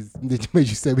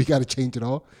say we got to change it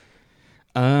all?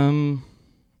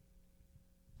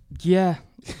 Yeah.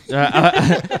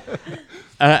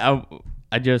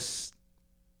 I just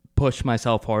pushed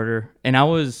myself harder, and I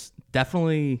was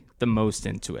definitely the most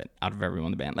into it out of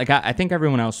everyone in the band. Like I think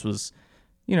everyone else was,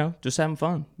 just having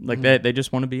fun. Like they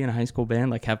just want to be in a high school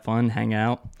band, like have fun, hang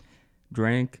out,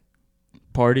 drink,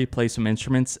 party, play some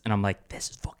instruments, and I'm like, this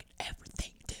is fucking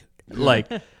everything, dude. Like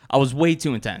I was way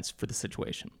too intense for the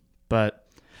situation. But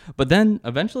then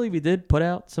eventually we did put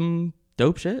out some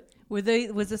dope shit. Was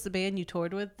this the band you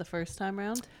toured with the first time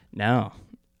around? No.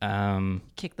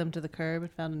 Kicked them to the curb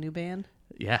and found a new band?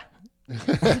 Yeah.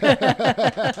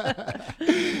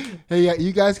 Hey, yeah,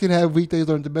 you guys can have weekdays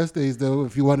on the best days though.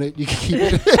 If you want it, you can keep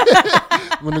it.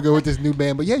 I'm gonna go with this new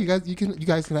band, but yeah, you guys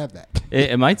can have that.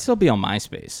 It might still be on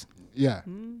MySpace. Yeah.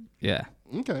 Yeah.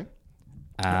 Okay.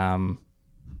 Um,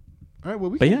 All right.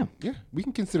 Well, But yeah. we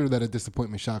can consider that a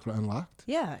disappointment chakra unlocked.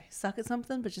 Yeah, suck at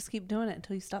something, but just keep doing it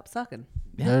until you stop sucking.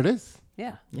 Yeah. There it is.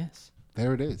 Yeah. yes.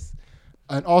 There it is.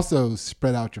 And also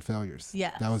spread out your failures.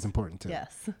 Yes. That was important too.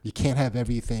 Yes. You can't have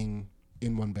everything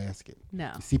in one basket.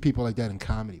 No. You see people like that in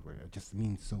comedy where it just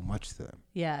means so much to them.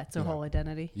 Yeah, it's a whole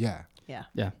identity. Yeah. Yeah.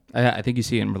 Yeah. I think you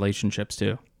see it in relationships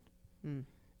too.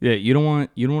 Yeah. You don't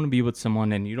want to be with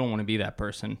someone, and you don't want to be that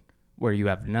person where you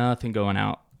have nothing going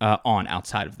on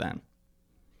outside of them.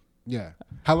 Yeah.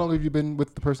 How long have you been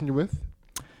with the person you're with?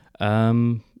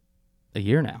 A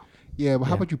year now. Yeah, well,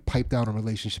 how Yeah. about you pipe down on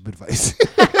relationship advice?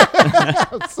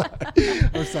 I'm sorry.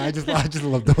 I just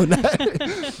love doing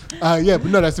that. Yeah, but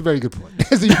no, that's a very good point.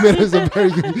 So you made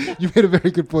a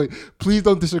very good point. Please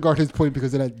don't disregard his point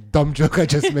because of that dumb joke I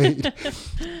just made.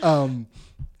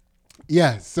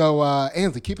 Yeah. So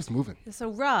Ansley, keep us moving. So,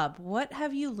 Rob, what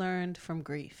have you learned from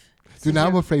grief? Dude, now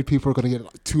I'm afraid people are going to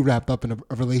get too wrapped up in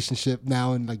a relationship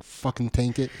now and like fucking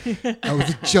tank it. I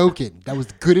was joking. That was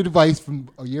good advice from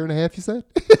a year and a half, you said?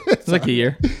 It's like a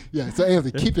year. Yeah. So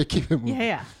Ansley, keep it moving.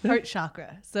 Yeah. Heart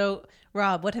chakra. So,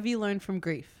 Rob, what have you learned from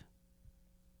grief?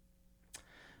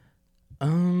 I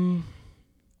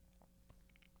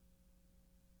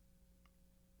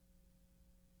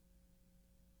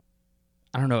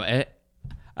don't know.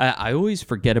 I always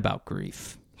forget about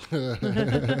grief.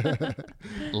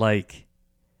 Like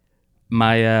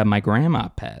my grandma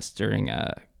passed during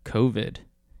COVID.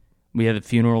 We had the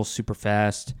funeral super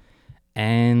fast,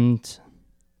 and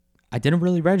I didn't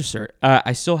really register it.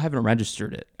 I still haven't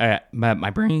registered it. My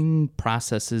brain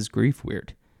processes grief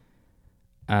weird.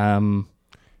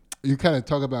 You kind of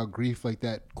talk about grief like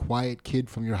that quiet kid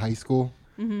from your high school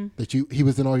that he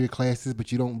was in all your classes,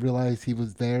 but you don't realize he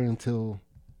was there until.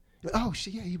 Oh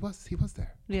shit! Yeah, he was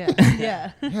there. Yeah.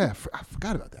 Yeah. Yeah, I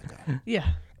forgot about that guy, Yeah.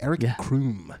 Eric Yeah.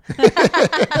 Kroom.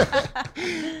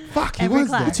 Fuck, he Every was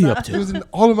class, there. What's he up to? He was in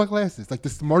all of my classes, like the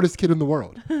smartest kid in the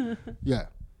world. Yeah,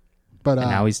 but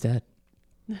And now he's dead.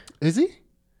 is he?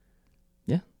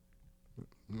 Yeah.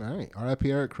 All right, R.I.P.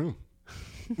 Eric Kroom.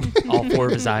 All four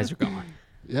of his eyes are gone.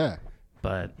 Yeah.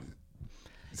 But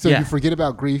So Yeah. you forget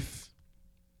about grief,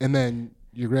 and then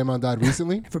your grandma died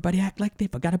recently. everybody act like they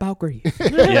forgot about grief.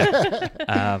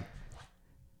 Yeah.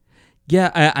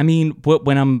 I mean,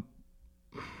 when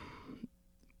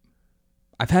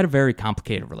I've had a very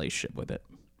complicated relationship with it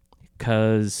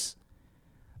because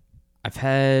I've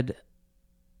had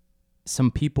some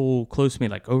people close to me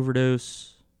like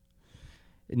overdose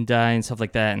and die and stuff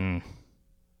like that, and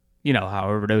you know how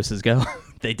overdoses go.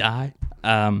 They die.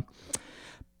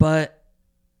 But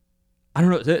I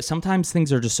don't know. Sometimes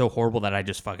things are just so horrible that I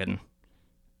just fucking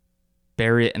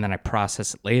bury it, and then I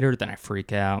process it later. Then I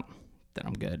freak out. Then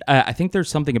I'm good. I think there's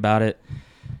something about it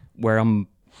where I'm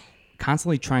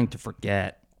constantly trying to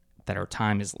forget that our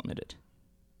time is limited.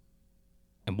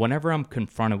 And whenever I'm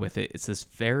confronted with it, it's this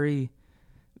very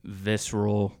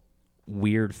visceral,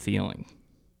 weird feeling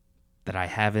that I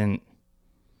haven't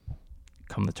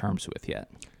come to terms with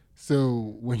yet.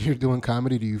 So when you're doing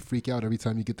comedy, do you freak out every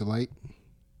time you get the light?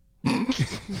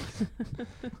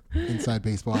 Inside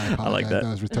baseball, I apologize. like that.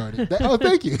 was retarded. Oh,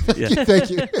 thank you. Yeah.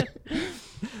 Thank you.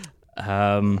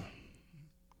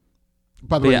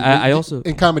 By the way, yeah, I also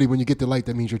in comedy, when you get the light,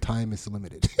 that means your time is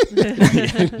limited.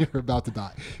 You're about to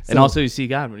die. and So, also you see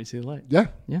God when you see the light. yeah.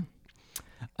 Yeah.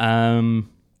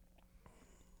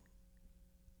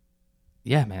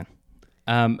 Yeah, man.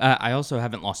 I also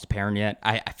haven't lost a parent yet.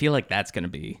 I feel like that's gonna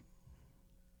be.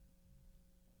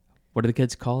 What do the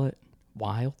kids call it?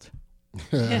 Wild.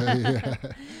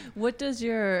 What does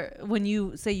when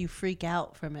you say you freak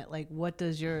out from it, like what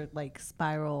does your like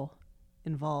spiral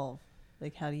involve?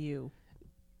 Like how do you?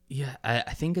 Yeah,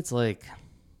 I think it's like.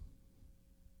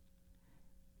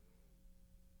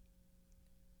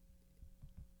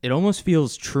 It almost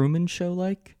feels Truman Show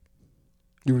like.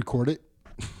 You record it?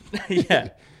 Yeah.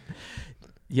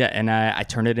 Yeah, and I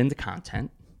turn it into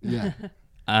content. Yeah.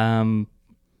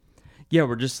 Yeah,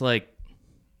 we're just like.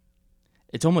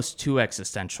 It's almost too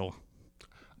existential.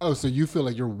 Oh, so you feel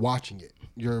like you're watching it.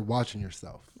 You're watching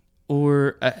yourself.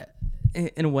 Or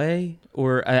in a way,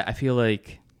 or I feel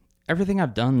like everything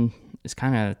I've done is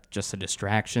kind of just a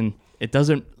distraction. It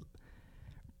doesn't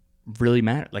really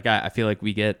matter. Like I feel like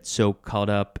we get so caught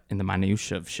up in the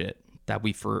minutia of shit that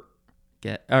we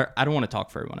forget. Or I don't want to talk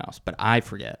for everyone else, but I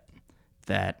forget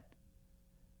that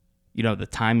the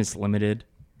time is limited,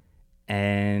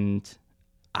 and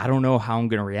I don't know how I'm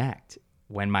going to react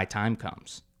when my time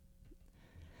comes.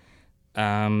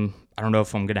 I don't know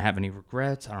if I'm going to have any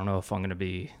regrets. I don't know if I'm going to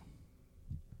be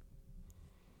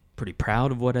pretty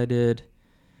proud of what I did.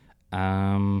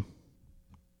 And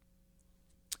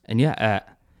yeah, it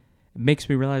makes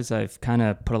me realize I've kind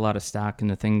of put a lot of stock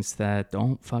into things that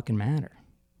don't fucking matter.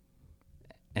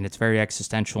 And it's very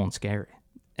existential and scary.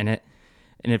 And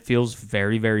it feels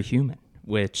very, very human,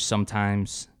 which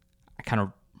sometimes I kind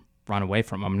of run away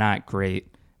from. I'm not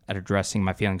great at addressing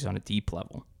my feelings on a deep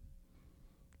level.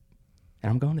 And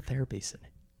I'm going to therapy, Sydney.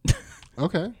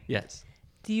 Okay. Yes.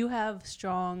 Do you have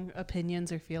strong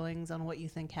opinions or feelings on what you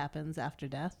think happens after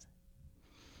death?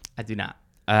 I do not.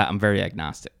 I'm very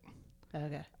agnostic.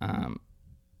 Okay.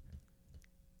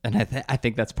 And I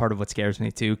think that's part of what scares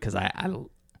me too, because I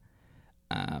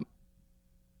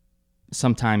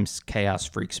sometimes chaos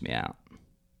freaks me out.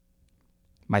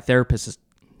 My therapist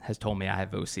has told me I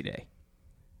have OCD,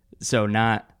 so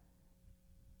not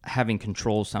having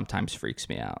control sometimes freaks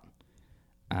me out.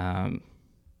 And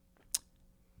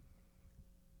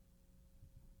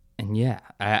yeah,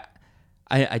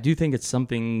 I do think it's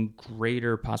something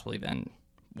greater possibly than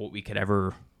what we could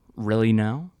ever really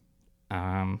know.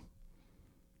 And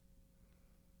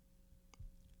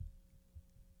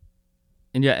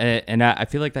yeah, and I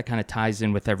feel like that kind of ties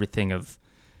in with everything of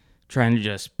trying to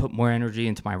just put more energy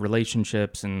into my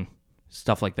relationships and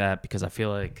stuff like that, because I feel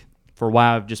like for a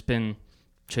while I've just been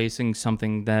chasing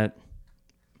something that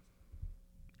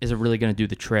isn't really going to do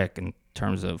the trick in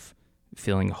terms of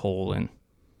feeling whole and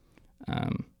I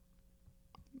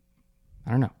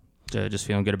don't know, just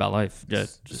feeling good about life.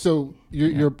 So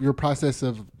your process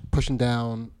of pushing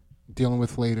down, dealing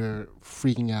with later,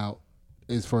 freaking out,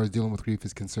 as far as dealing with grief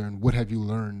is concerned, what have you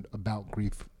learned about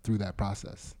grief through that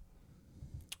process?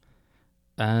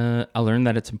 I learned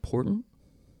that it's important.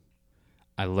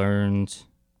 I learned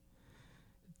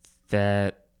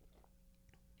that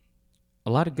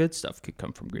a lot of good stuff could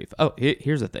come from grief. Oh,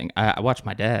 here's the thing. I watched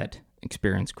my dad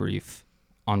experience grief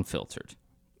unfiltered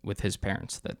with his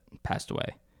parents that passed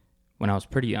away when I was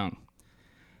pretty young.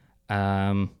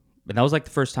 But that was like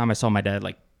the first time I saw my dad,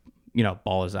 like,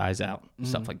 bawl his eyes out,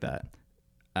 stuff like that.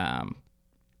 And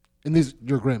these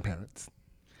your grandparents.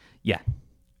 Yeah.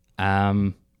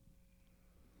 And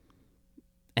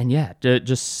yeah,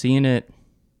 just seeing it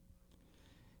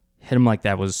hit him like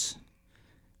that was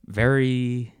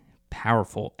very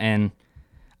powerful. And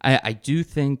I do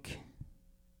think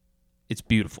it's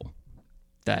beautiful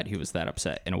that he was that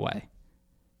upset in a way.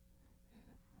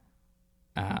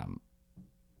 And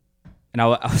I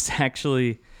was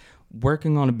actually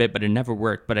working on a bit, but it never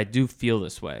worked. But I do feel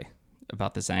this way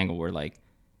about this angle where, like,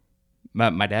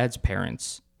 my dad's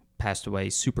parents passed away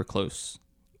super close,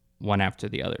 one after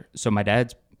the other. So my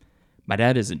dad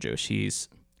isn't Jewish. He's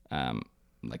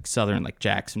like southern, like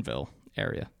Jacksonville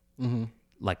area. Mm-hmm.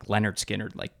 Like Leonard Skinner,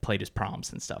 like played his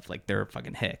proms and stuff. Like they're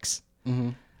fucking hicks.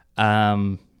 Mm-hmm.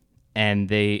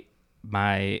 And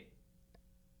I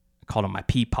called him my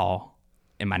peepaw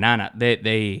and my nana.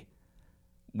 They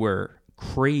were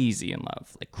crazy in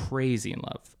love.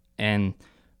 And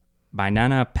my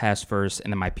nana passed first,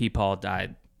 and then my peepaw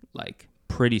died like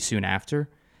pretty soon after.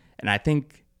 And I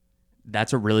think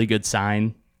that's a really good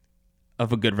sign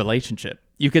of a good relationship.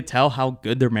 You could tell how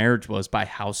good their marriage was by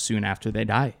how soon after they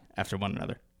die after one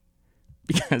another,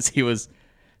 because he was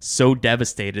so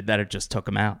devastated that it just took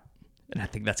him out. And I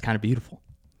think that's kind of beautiful.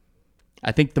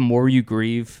 I think the more you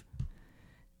grieve,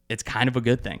 it's kind of a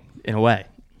good thing in a way.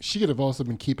 She could have also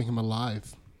been keeping him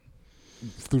alive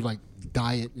through like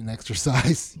diet and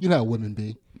exercise. You know how women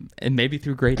be. And maybe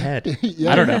through great head.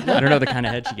 Yeah. I don't know. I don't know the kind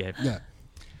of head she gave. Yeah.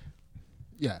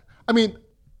 I mean,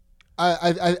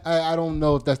 I don't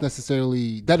know if that's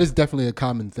necessarily, that is definitely a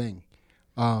common thing.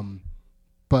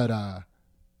 But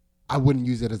I wouldn't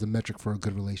use it as a metric for a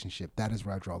good relationship. That is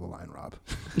where I draw the line, Rob.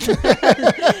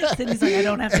 Sydney's like, I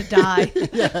don't have to die.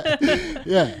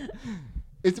 Yeah.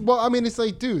 It's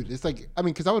like, dude, it's like, I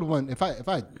mean, because I would want, if I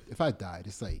died,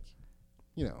 it's like,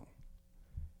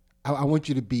 I want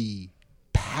you to be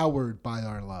powered by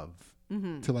our love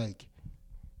to like,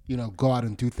 go out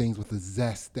and do things with a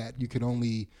zest that you can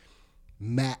only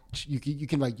match. You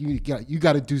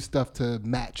got to do stuff to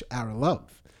match our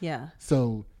love. Yeah.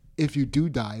 So if you do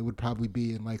die, it would probably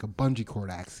be in like a bungee cord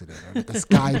accident or like a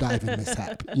skydiving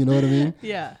mishap. You know what I mean?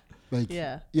 Yeah. Like,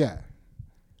 yeah.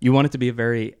 You want it to be a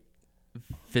very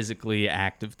physically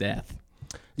active death.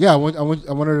 Yeah, I want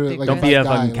her to like. Don't be a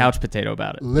fucking couch potato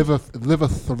about it. Live a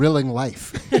thrilling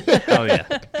life. Oh yeah.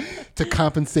 To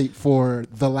compensate for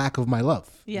the lack of my love.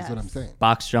 Yes. Is what I'm saying.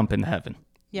 Box jump into heaven.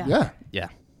 Yeah. Yeah.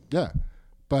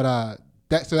 But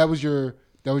that was your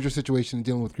that was your situation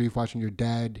dealing with grief, watching your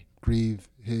dad grieve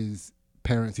his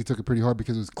parents. He took it pretty hard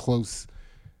because it was close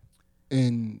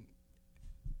in,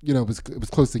 you know, it was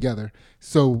close together.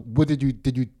 So what did you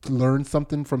learn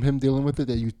something from him dealing with it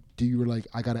that you were like,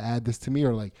 I got to add this to me,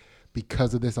 or like,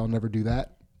 because of this, I'll never do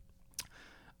that?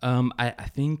 I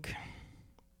think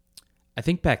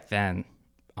back then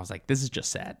I was like, this is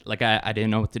just sad. Like I didn't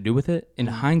know what to do with it. In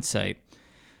hindsight,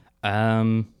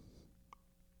 it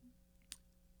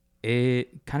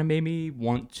kind of made me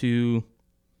want to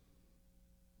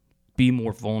be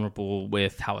more vulnerable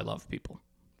with how I love people,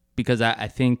 because I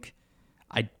think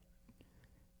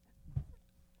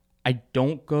I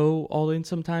don't go all in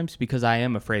sometimes because I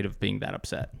am afraid of being that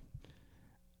upset.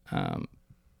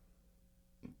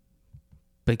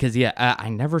 Because I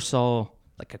never saw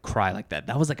like a cry like that.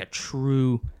 That was like a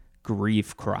true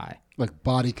grief cry. Like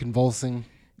body convulsing.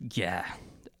 Yeah.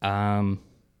 And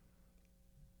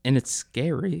it's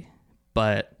scary,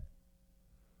 but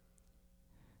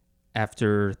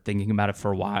after thinking about it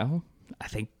for a while, I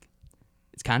think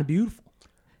it's kind of beautiful.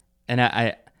 And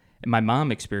and my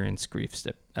mom experienced grief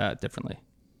differently.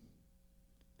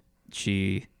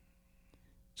 She's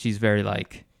very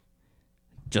like,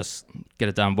 just get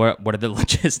it done. What are the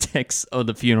logistics of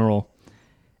the funeral?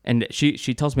 And she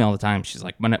tells me all the time, she's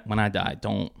like, when I die,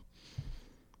 don't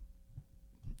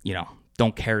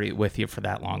carry it with you for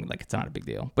that long. Like, it's not a big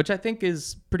deal, which I think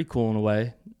is pretty cool in a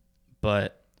way.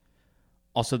 But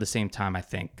also at the same time, I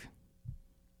think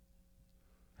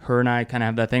her and I kind of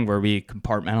have that thing where we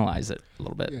compartmentalize it a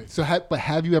little bit. Yeah. So,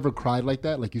 have you ever cried like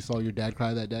that? Like you saw your dad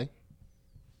cry that day?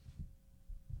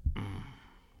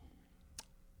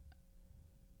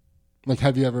 Like,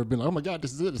 have you ever been like, oh my God,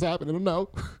 this is it, it's happening? No.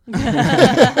 How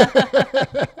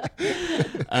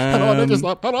do I make this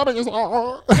laugh? How do I make this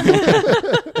laugh?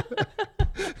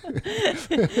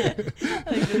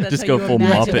 Just go full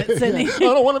Muppet. I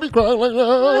don't want to be crying like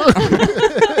that.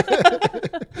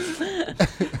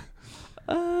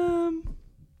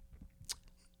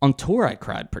 On tour, I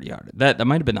cried pretty hard. That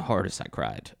might have been the hardest I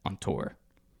cried on tour.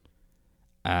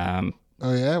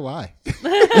 Oh yeah, why?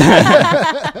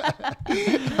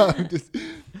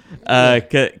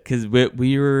 Because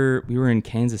we were in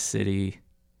Kansas City.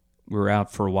 We were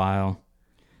out for a while,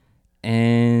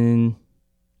 and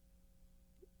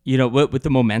you know, with the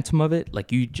momentum of it,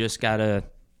 like, you just gotta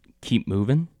keep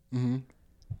moving. Mm-hmm.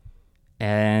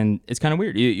 And it's kind of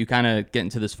weird. You kind of get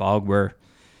into this fog where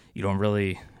you don't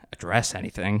really address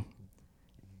anything.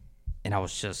 And I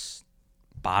was just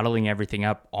bottling everything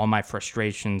up, all my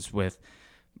frustrations with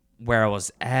where I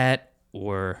was at,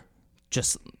 or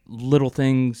just little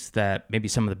things that maybe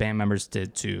some of the band members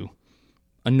did to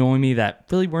annoy me that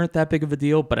really weren't that big of a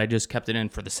deal, but I just kept it in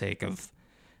for the sake of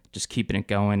just keeping it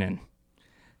going,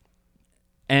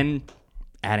 and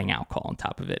adding alcohol on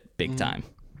top of it big time.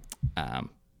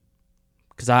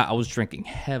 Because I was drinking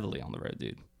heavily on the road,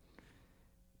 dude.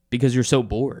 Because you're so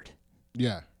bored.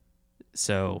 Yeah.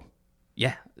 So,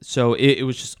 yeah. So it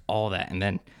was just all that. And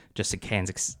then just in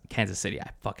Kansas City, I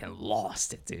fucking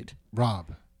lost it, dude.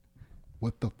 Rob,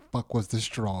 what the fuck was the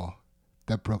straw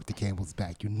that broke the camel's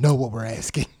back? You know what we're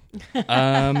asking. Fuck,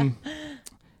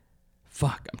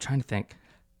 I'm trying to think.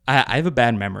 I have a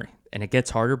bad memory, and it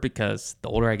gets harder because the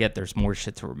older I get, there's more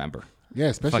shit to remember. Yeah,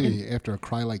 especially after a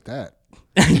cry like that.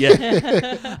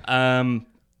 Yeah.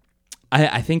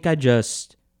 I think I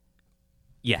just...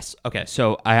 Yes. Okay.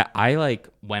 So I like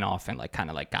went off and like kind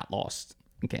of like got lost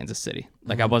in Kansas City.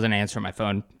 Like, I wasn't answering my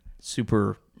phone.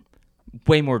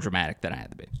 Way more dramatic than I had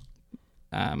to be.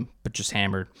 But just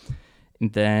hammered.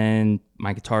 And then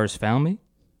my guitarist found me.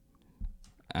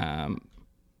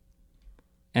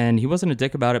 And he wasn't a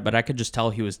dick about it, but I could just tell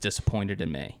he was disappointed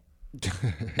in me.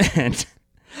 And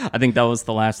I think that was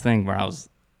the last thing where I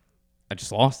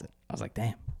just lost it. I was like,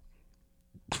 damn.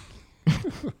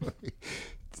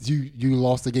 You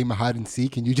lost the game of hide and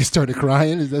seek and you just started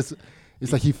crying? It's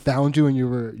like he found you and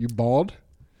you bawled?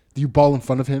 Do you bawl in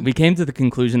front of him? We came to the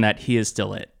conclusion that he is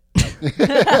still it.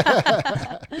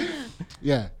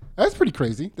 Yeah, that's pretty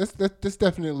crazy. That's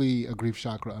definitely a grief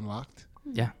chakra unlocked.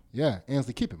 Yeah. Yeah,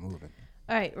 Ansley, keep it moving.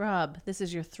 All right, Rob, this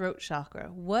is your throat chakra.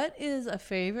 What is a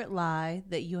favorite lie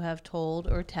that you have told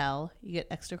or tell? You get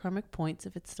extra karmic points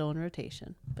if it's still in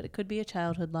rotation, but it could be a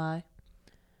childhood lie.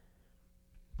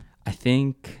 I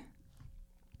think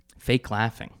fake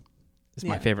laughing is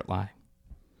my favorite lie.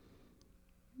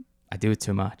 I do it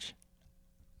too much.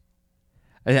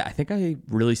 I think I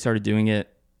really started doing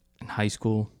it in high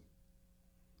school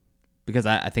because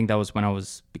I think that was when I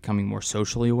was becoming more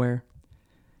socially aware.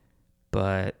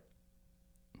 But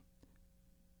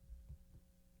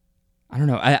I don't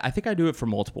know. I think I do it for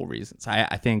multiple reasons.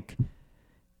 I think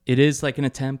it is like an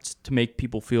attempt to make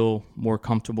people feel more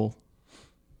comfortable.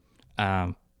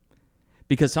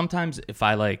 Because sometimes if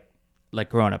I like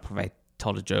growing up, if I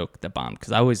told a joke that bombed,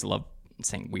 because I always love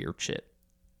saying weird shit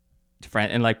to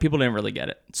friends, and like people didn't really get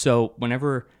it. So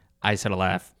whenever I said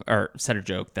a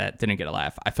joke that didn't get a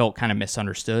laugh, I felt kind of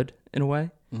misunderstood in a way.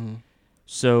 Mm-hmm.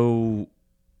 So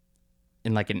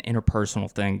in like an interpersonal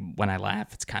thing, when I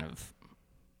laugh, it's kind of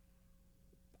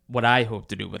what I hope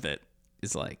to do with it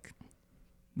is like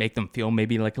make them feel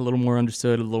maybe like a little more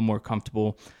understood, a little more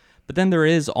comfortable. But then there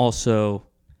is also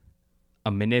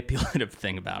a manipulative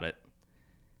thing about it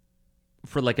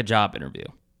for like a job interview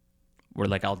where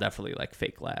like I'll definitely like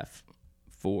fake laugh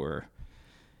for,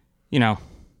 you know,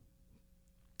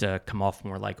 to come off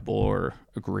more likable or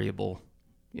agreeable,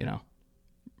 you know,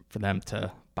 for them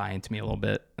to buy into me a little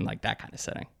bit and like that kind of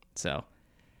setting. So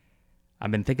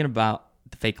I've been thinking about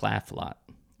the fake laugh a lot.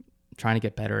 I'm trying to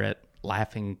get better at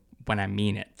laughing when I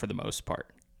mean it for the most part.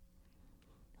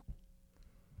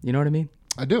 You know what I mean?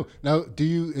 I do. Now,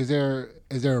 is there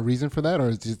a reason for that, or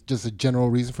is it just a general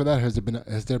reason for that? Has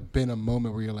there been a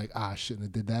moment where you're like, I shouldn't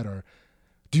have did that, or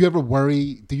do you ever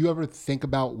worry? Do you ever think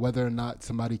about whether or not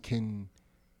somebody can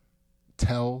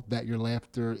tell that your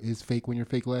laughter is fake when you're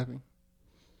fake laughing?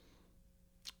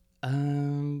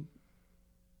 Some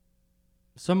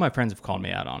of my friends have called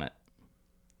me out on it.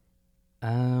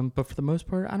 But for the most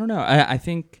part, I don't know. I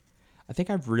think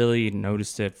I've really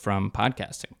noticed it from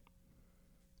podcasting.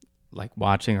 Like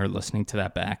watching or listening to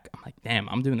that back, I'm like, damn,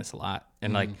 I'm doing this a lot.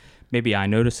 And like maybe I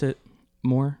notice it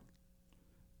more.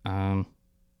 But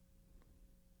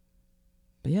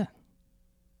yeah.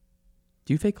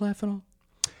 Do you fake laugh at all?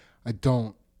 I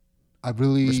don't. I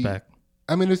really Respect.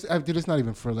 I mean, it's not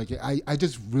even for like I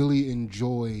just really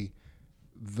enjoy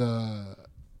the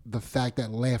fact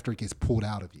that laughter gets pulled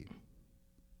out of you.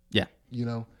 Yeah. You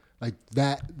know, like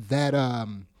that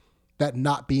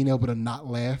not being able to not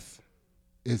laugh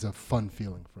is a fun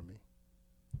feeling for me.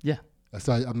 Yeah.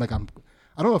 So I don't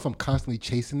know if I'm constantly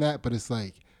chasing that, but it's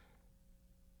like,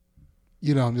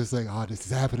 you know, I'm just like, oh, this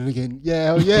is happening again. Yeah,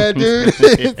 hell yeah, dude.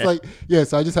 It's like, yeah.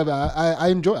 So I just have I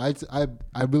enjoy. I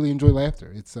really enjoy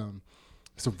laughter. It's a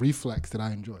reflex that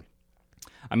I enjoy.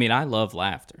 I mean, I love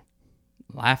laughter.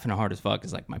 Laughing hard as fuck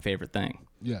is like my favorite thing.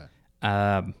 Yeah.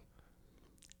 But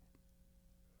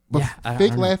yeah, I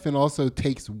fake don't know. laughing also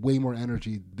takes way more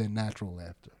energy than natural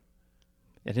laughter.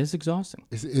 It is exhausting.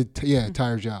 It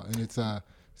tires you out, and it's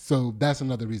so that's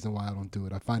another reason why I don't do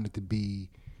it. I find it to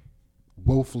be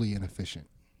woefully inefficient.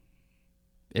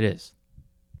 It is.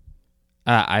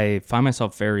 I find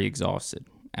myself very exhausted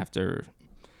after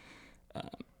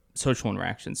social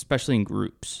interactions, especially in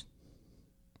groups.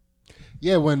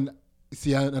 Yeah, and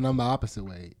I'm the opposite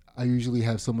way. I usually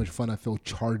have so much fun, I feel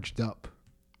charged up.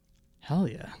 Hell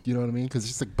yeah. You know what I mean? Because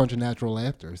it's just a bunch of natural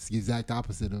laughter. It's the exact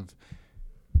opposite of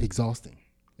exhausting.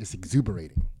 It's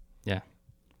exuberating. Yeah.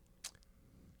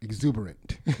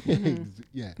 Exuberant.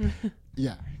 Yeah.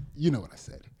 Yeah. You know what I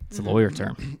said. It's a lawyer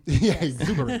term. Yeah,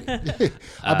 exuberating.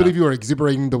 I believe you are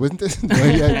exuberating the witness.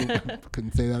 Yeah, I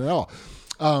couldn't say that at all.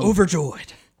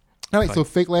 Overjoyed. All right, so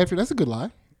fake laughter, that's a good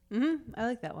lie. I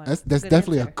like that one. That's Good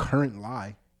definitely answer. a current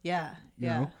lie. Yeah. You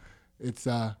Yeah. know? It's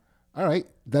all right.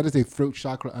 That is a throat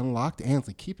chakra unlocked.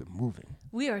 Ansley, keep it moving.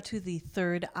 We are to the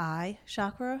third eye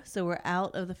chakra, so we're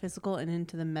out of the physical and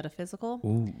into the metaphysical.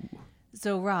 Ooh.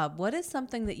 So, Rob, what is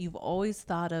something that you've always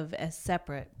thought of as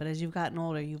separate, but as you've gotten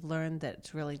older, you've learned that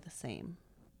it's really the same?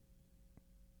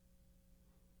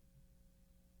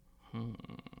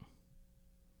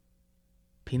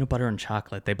 Peanut butter and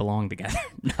chocolate, they belong together.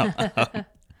 No.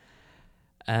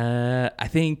 I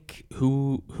think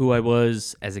who I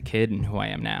was as a kid and who I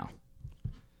am now.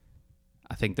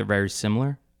 I think they're very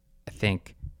similar. I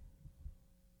think,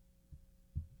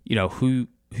 you know, who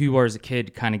you are as a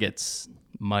kid kind of gets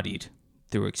muddied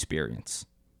through experience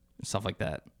and stuff like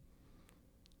that.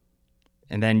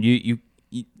 And then you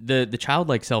the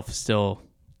childlike self is still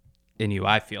in you,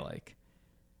 I feel like.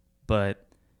 But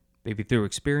maybe through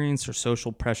experience or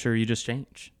social pressure, you just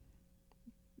change.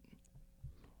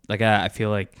 Like, I feel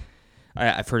like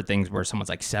I've heard things where someone's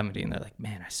like 70 and they're like,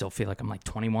 man, I still feel like I'm like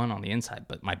 21 on the inside,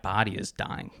 but my body is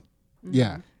dying.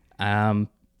 Yeah. And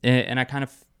I kind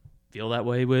of feel that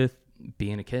way with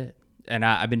being a kid. And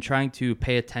I've been trying to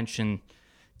pay attention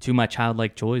to my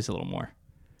childlike joys a little more.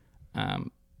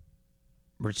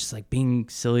 We're just like being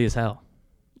silly as hell.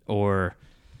 Or,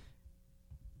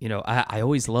 you know, I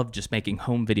always loved just making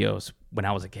home videos when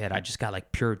I was a kid. I just got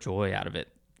like pure joy out of it.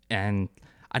 And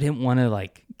I didn't want to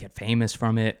like get famous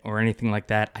from it or anything like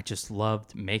that. I just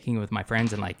loved making it with my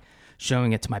friends and like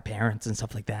showing it to my parents and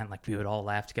stuff like that. And like we would all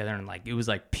laugh together and like it was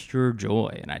like pure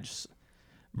joy. And I just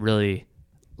really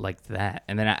like that.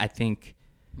 And then I think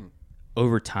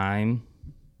over time,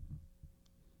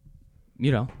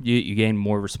 you know, you gain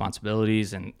more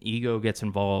responsibilities and ego gets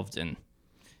involved, and,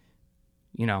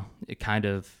 you know, it kind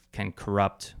of can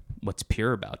corrupt what's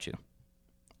pure about you.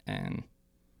 And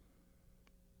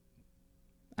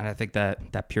I think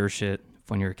that pure shit,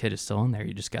 when you're a kid, is still in there.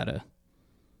 You just got to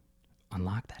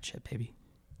unlock that shit, baby.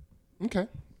 Okay.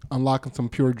 Unlocking some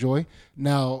pure joy.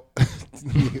 Now,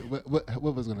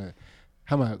 what was gonna?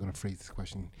 How am I gonna phrase this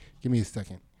question? Give me a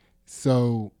second.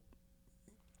 So,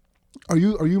 are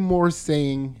you more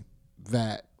saying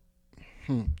that?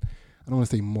 I don't want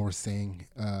to say more saying.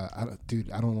 I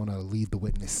don't want to lead the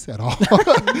witness at all.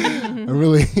 I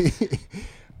really.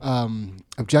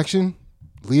 Objection.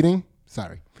 Leading.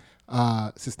 Sorry.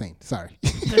 Sustained. Sorry.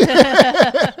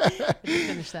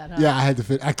 Finish that, huh? Yeah, I had to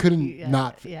fit. I couldn't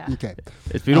not. Yeah. Okay.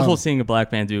 It's beautiful seeing a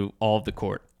black man do all of the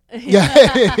court.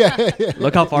 Yeah.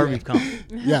 Look how far we've come.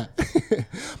 Yeah.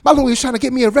 My lawyer was trying to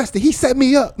get me arrested. He set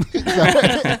me up.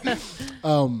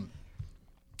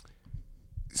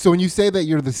 So when you say that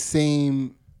you're the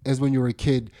same as when you were a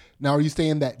kid, now are you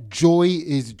saying that joy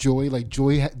is joy? Like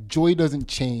joy doesn't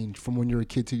change from when you're a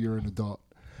kid to you're an adult?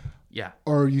 Yeah.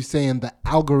 Or are you saying the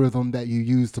algorithm that you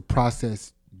use to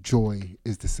process joy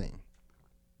is the same?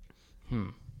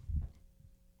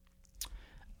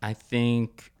 I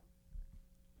think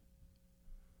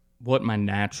what my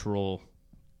natural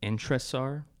interests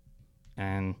are,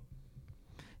 and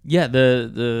yeah,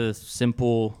 the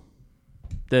simple,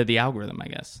 the algorithm, I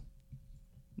guess.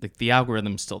 Like the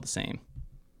algorithm's still the same.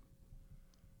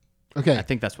 Okay. I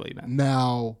think that's what you meant.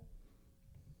 Now,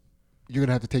 you're going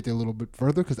to have to take it a little bit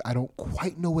further because I don't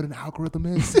quite know what an algorithm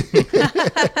is.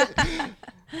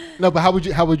 No, but how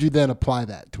would you then apply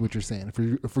that to what you're saying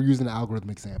if we're using an algorithm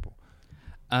example?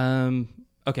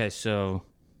 Okay, so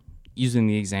using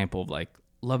the example of like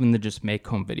loving to just make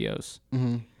home videos,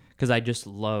 because I just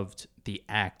loved the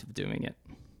act of doing it.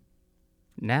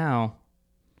 Now,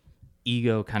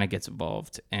 ego kind of gets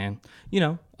involved, and, you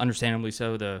know, understandably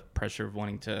so, the pressure of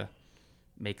wanting to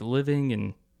make a living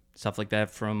and stuff like that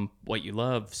from what you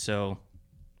love. So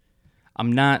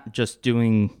I'm not just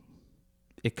doing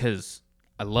it because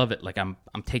I love it. Like I'm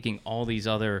taking all these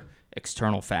other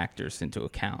external factors into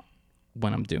account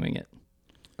when I'm doing it.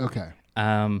 Okay.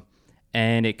 Um,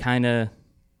 And it kind of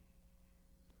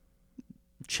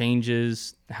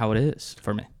changes how it is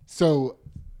for me. So,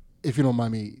 if you don't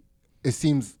mind me, it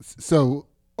seems so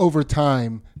over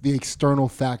time, the external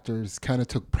factors kind of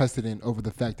took precedent over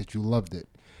the fact that you loved it.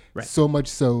 Right. So much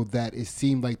so that it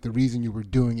seemed like the reason you were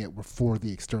doing it were for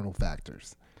the external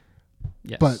factors.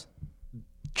 Yes. But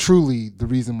truly, the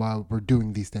reason why we're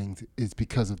doing these things is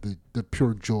because of the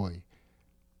pure joy,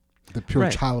 the pure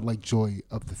Right. childlike joy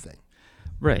of the thing.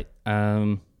 Right.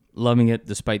 Loving it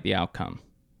despite the outcome.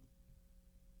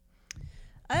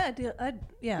 I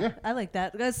like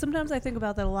that. Because sometimes I think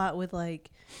about that a lot with,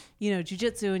 like, you know,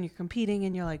 jiu-jitsu, and you're competing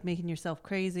and you're like making yourself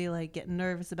crazy, like getting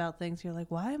nervous about things. You're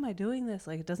like, why am I doing this?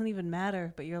 Like, it doesn't even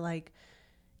matter. But you're like,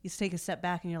 you just take a step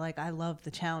back and you're like, I love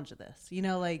the challenge of this. You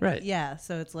know, like, Right. yeah.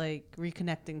 So it's like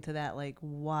reconnecting to that, like,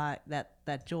 why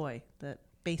that joy, that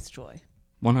base joy.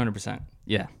 100%.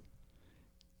 Yeah.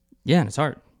 Yeah, and it's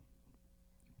hard.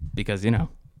 Because, you know,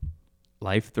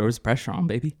 life throws pressure on,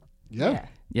 baby. Yeah.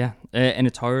 Yeah, and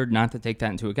it's hard not to take that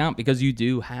into account because you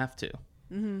do have to.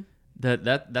 Mm-hmm.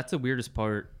 That's the weirdest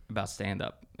part about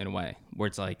stand-up in a way, where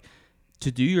it's like,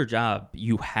 to do your job,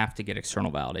 you have to get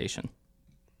external validation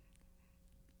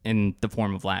in the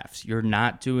form of laughs. You're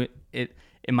not doing it.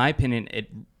 In my opinion,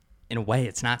 in a way,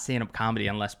 it's not stand-up comedy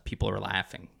unless people are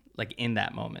laughing, like in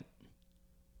that moment.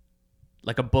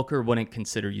 Like a booker wouldn't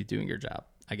consider you doing your job,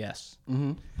 I guess.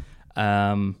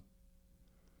 Mm-hmm.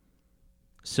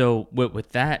 So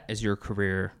with that as your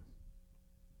career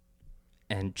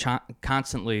and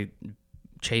constantly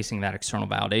chasing that external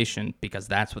validation, because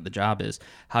that's what the job is,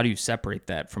 how do you separate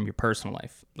that from your personal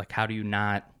life? Like, how do you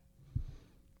not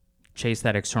chase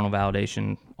that external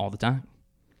validation all the time?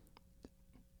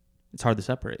 It's hard to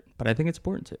separate, but I think it's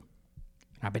important to.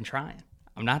 I've been trying.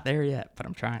 I'm not there yet, but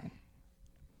I'm trying.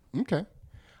 Okay.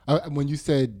 When you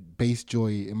said base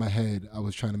joy, in my head, I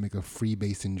was trying to make a free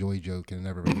base and joy joke, and it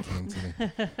never really came to me.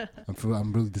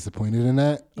 I'm really disappointed in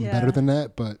that. I'm Yeah. better than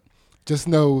that, but just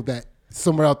know that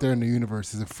somewhere out there in the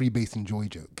universe is a free base and joy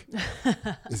joke.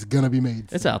 It's gonna be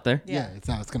made. It's out there. Yeah, it's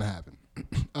out. It's gonna happen.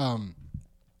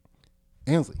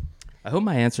 Ansley. I hope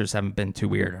my answers haven't been too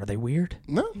weird. Are they weird?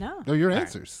 No, No. they're your All right.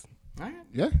 answers. All right.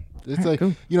 Yeah, it's All right, like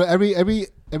cool. you know,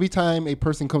 every time a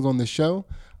person comes on this show,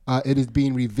 it is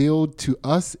being revealed to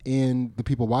us and the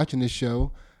people watching this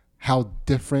show how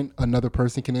different another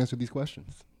person can answer these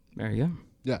questions. There you go.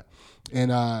 Yeah. And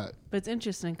But it's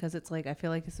interesting because it's like I feel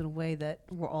like it's in a way that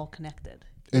we're all connected.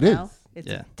 It you is. know? It's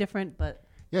Yeah. different, but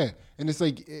yeah, and it's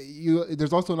like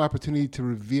there's also an opportunity to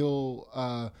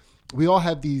reveal. We all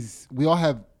have these.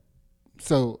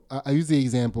 So I use the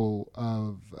example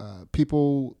of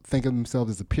people think of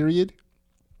themselves as a period,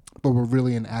 but we're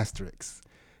really an asterisk,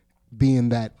 being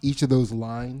that each of those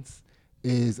lines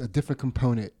is a different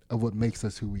component of what makes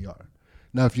us who we are.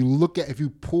 Now, if you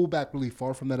pull back really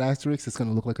far from that asterisk, it's going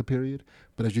to look like a period.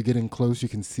 But as you're getting close, you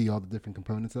can see all the different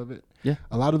components of it. Yeah.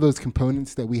 A lot of those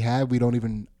components that we have, we don't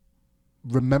even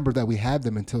remember that we have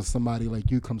them until somebody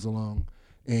like you comes along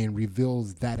and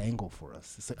reveals that angle for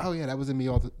us. It's like, oh yeah, that was in me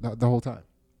all the whole time.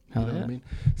 You Hell know yeah. what I mean?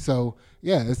 So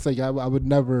yeah, it's like I would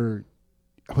never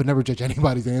judge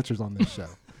anybody's answers on this show.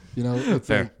 You know, it's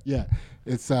Fair. like, yeah,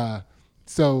 it's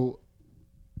so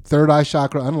third eye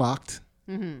chakra unlocked,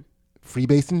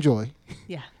 freebase enjoy.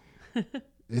 yeah.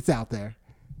 It's out there.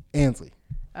 Ansley.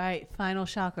 All right, final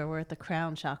chakra. We're at the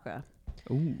crown chakra.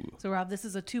 Ooh. So, Rob, this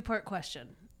is a 2-part question.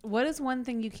 What is one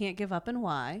thing you can't give up and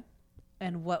why?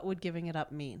 And what would giving it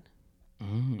up mean?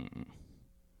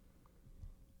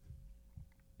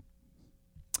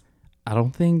 I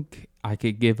don't think I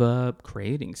could give up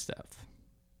creating stuff.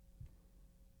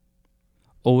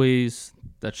 Always,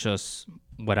 that's just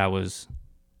what I was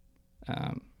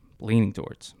leaning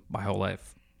towards my whole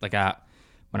life. Like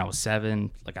when I was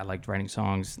 7, like I liked writing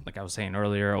songs. Like I was saying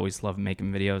earlier, I always loved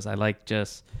making videos. I like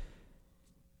just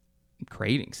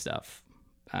creating stuff.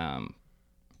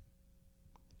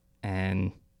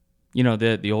 And you know,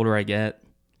 the older I get,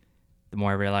 the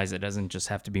more I realize it doesn't just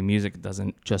have to be music. It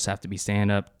doesn't just have to be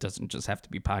stand-up. It doesn't just have to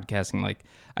be podcasting. Like,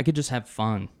 I could just have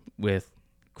fun with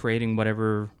creating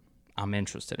whatever I'm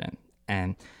interested in.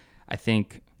 And I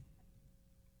think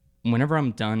whenever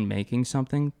I'm done making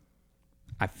something,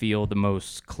 I feel the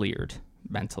most cleared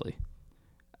mentally.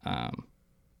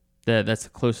 That's the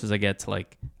closest I get to,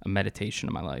 like, a meditation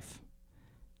in my life.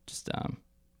 Just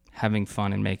having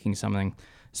fun and making something,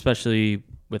 especially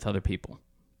with other people.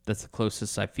 That's the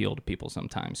closest I feel to people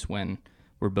sometimes when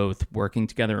we're both working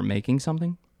together and making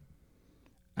something.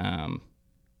 And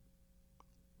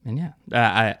yeah,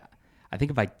 I think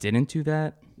if I didn't do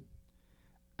that,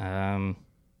 I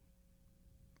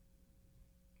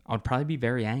would probably be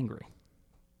very angry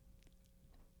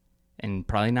and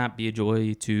probably not be a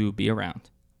joy to be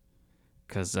around.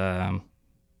 Because, I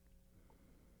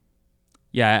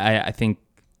think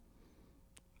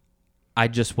I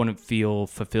just wouldn't feel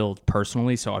fulfilled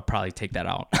personally, so I'd probably take that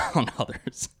out on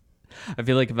others. I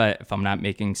feel like if I'm not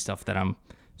making stuff that I'm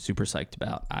super psyched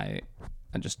about, I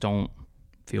just don't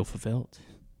feel fulfilled.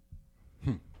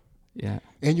 Yeah.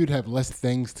 And you'd have less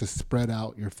things to spread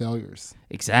out your failures.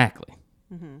 Exactly.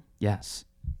 Yes.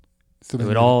 So It then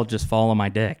would you all just fall on my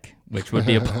dick, which would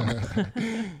be a bummer.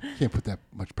 can't put that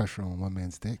much pressure on one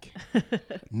man's dick.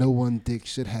 No one dick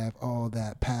should have all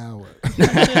that power.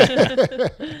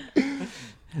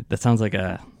 That sounds like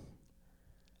a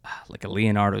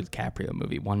Leonardo DiCaprio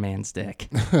movie, One Man's Dick.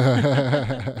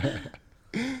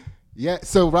 Yeah.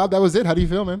 So Rob, that was it. How do you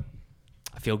feel, man?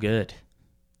 I feel good.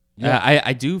 Yeah.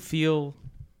 I do feel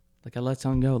like I let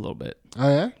something go a little bit. Oh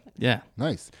yeah. Yeah,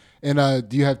 Nice. And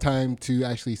do you have time to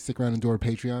actually stick around and do our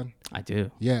Patreon? I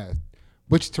do. Yeah.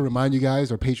 Which, to remind you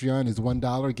guys, our Patreon is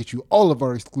 $1. Get you all of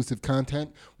our exclusive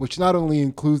content, which not only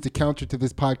includes the counter to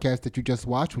this podcast that you just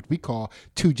watched, which we call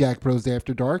Two Jack Bros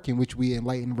After Dark, in which we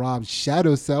enlighten Rob's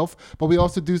shadow self, but we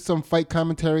also do some fight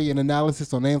commentary and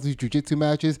analysis on Ansley's jiu-jitsu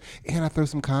matches, and I throw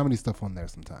some comedy stuff on there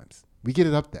sometimes. We get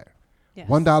it up there. Yes.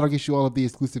 $1 gets you all of the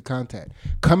exclusive content.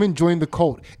 Come and join the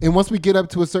cult. And once we get up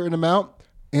to a certain amount,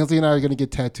 Ansley and I are going to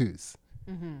get tattoos.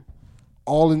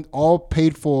 All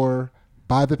paid for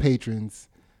by the patrons.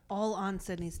 All on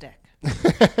Sydney's dick.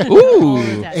 Ooh.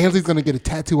 Ansley's going to get a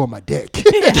tattoo on my dick.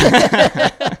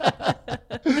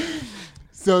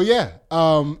 So, yeah.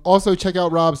 Also, check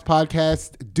out Rob's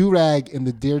podcast, Durag and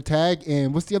the Deer Tag.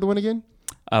 And what's the other one again?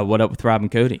 What Up with Rob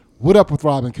and Cody? What Up with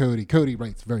Rob and Cody. Cody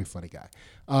writes, very funny guy.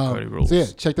 Cody rules. So, yeah,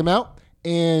 check them out.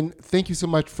 And thank you so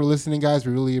much for listening, guys.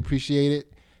 We really appreciate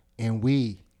it. And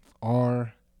we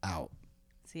are out.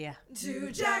 See ya.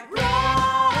 Two Jack Bros.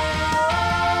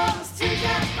 Two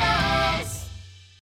Jack Bros.